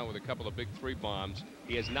half, coming out with a couple of big 3 bombs.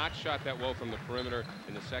 He has not shot that well from the perimeter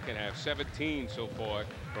in the second half. 17 so far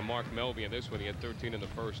from Mark Melby in this one. He had 13 in the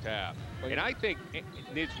first half. And I think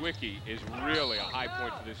Niedzwiecki is really a high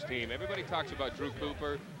point for this team. Everybody talks about Drew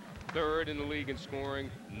Cooper, 3rd in the league in scoring,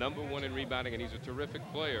 #1 in rebounding, and he's a terrific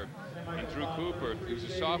player. And Drew Cooper, who's a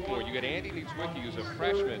sophomore. You got Andy Niedzwiecki, who's a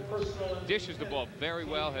freshman, dishes the ball very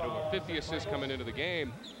well, had over 50 assists coming into the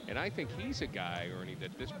game. And I think he's a guy, Ernie,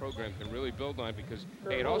 that this program can really build on because,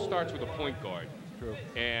 hey, it all starts with a point guard. True.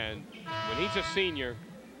 And when he's a senior,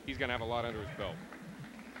 he's going to have a lot under his belt.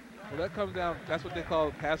 Well, that comes down, that's what they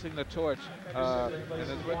call passing the torch. And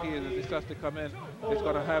as Ricky, as he starts to come in, he's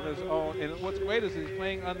going to have his own. And what's great is he's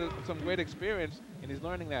playing under some great experience, and he's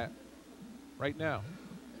learning that right now.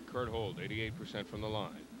 Kurt Hold, 88% from the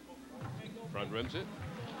line. Front rims it.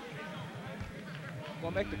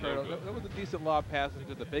 Well, make the Kurt. That was a decent lob pass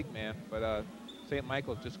into the big man, but St.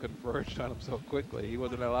 Michael's just converged on him so quickly. He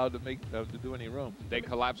wasn't allowed to do any room. They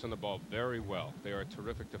collapse on the ball very well. They are a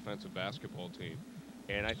terrific defensive basketball team.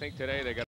 And I think today they got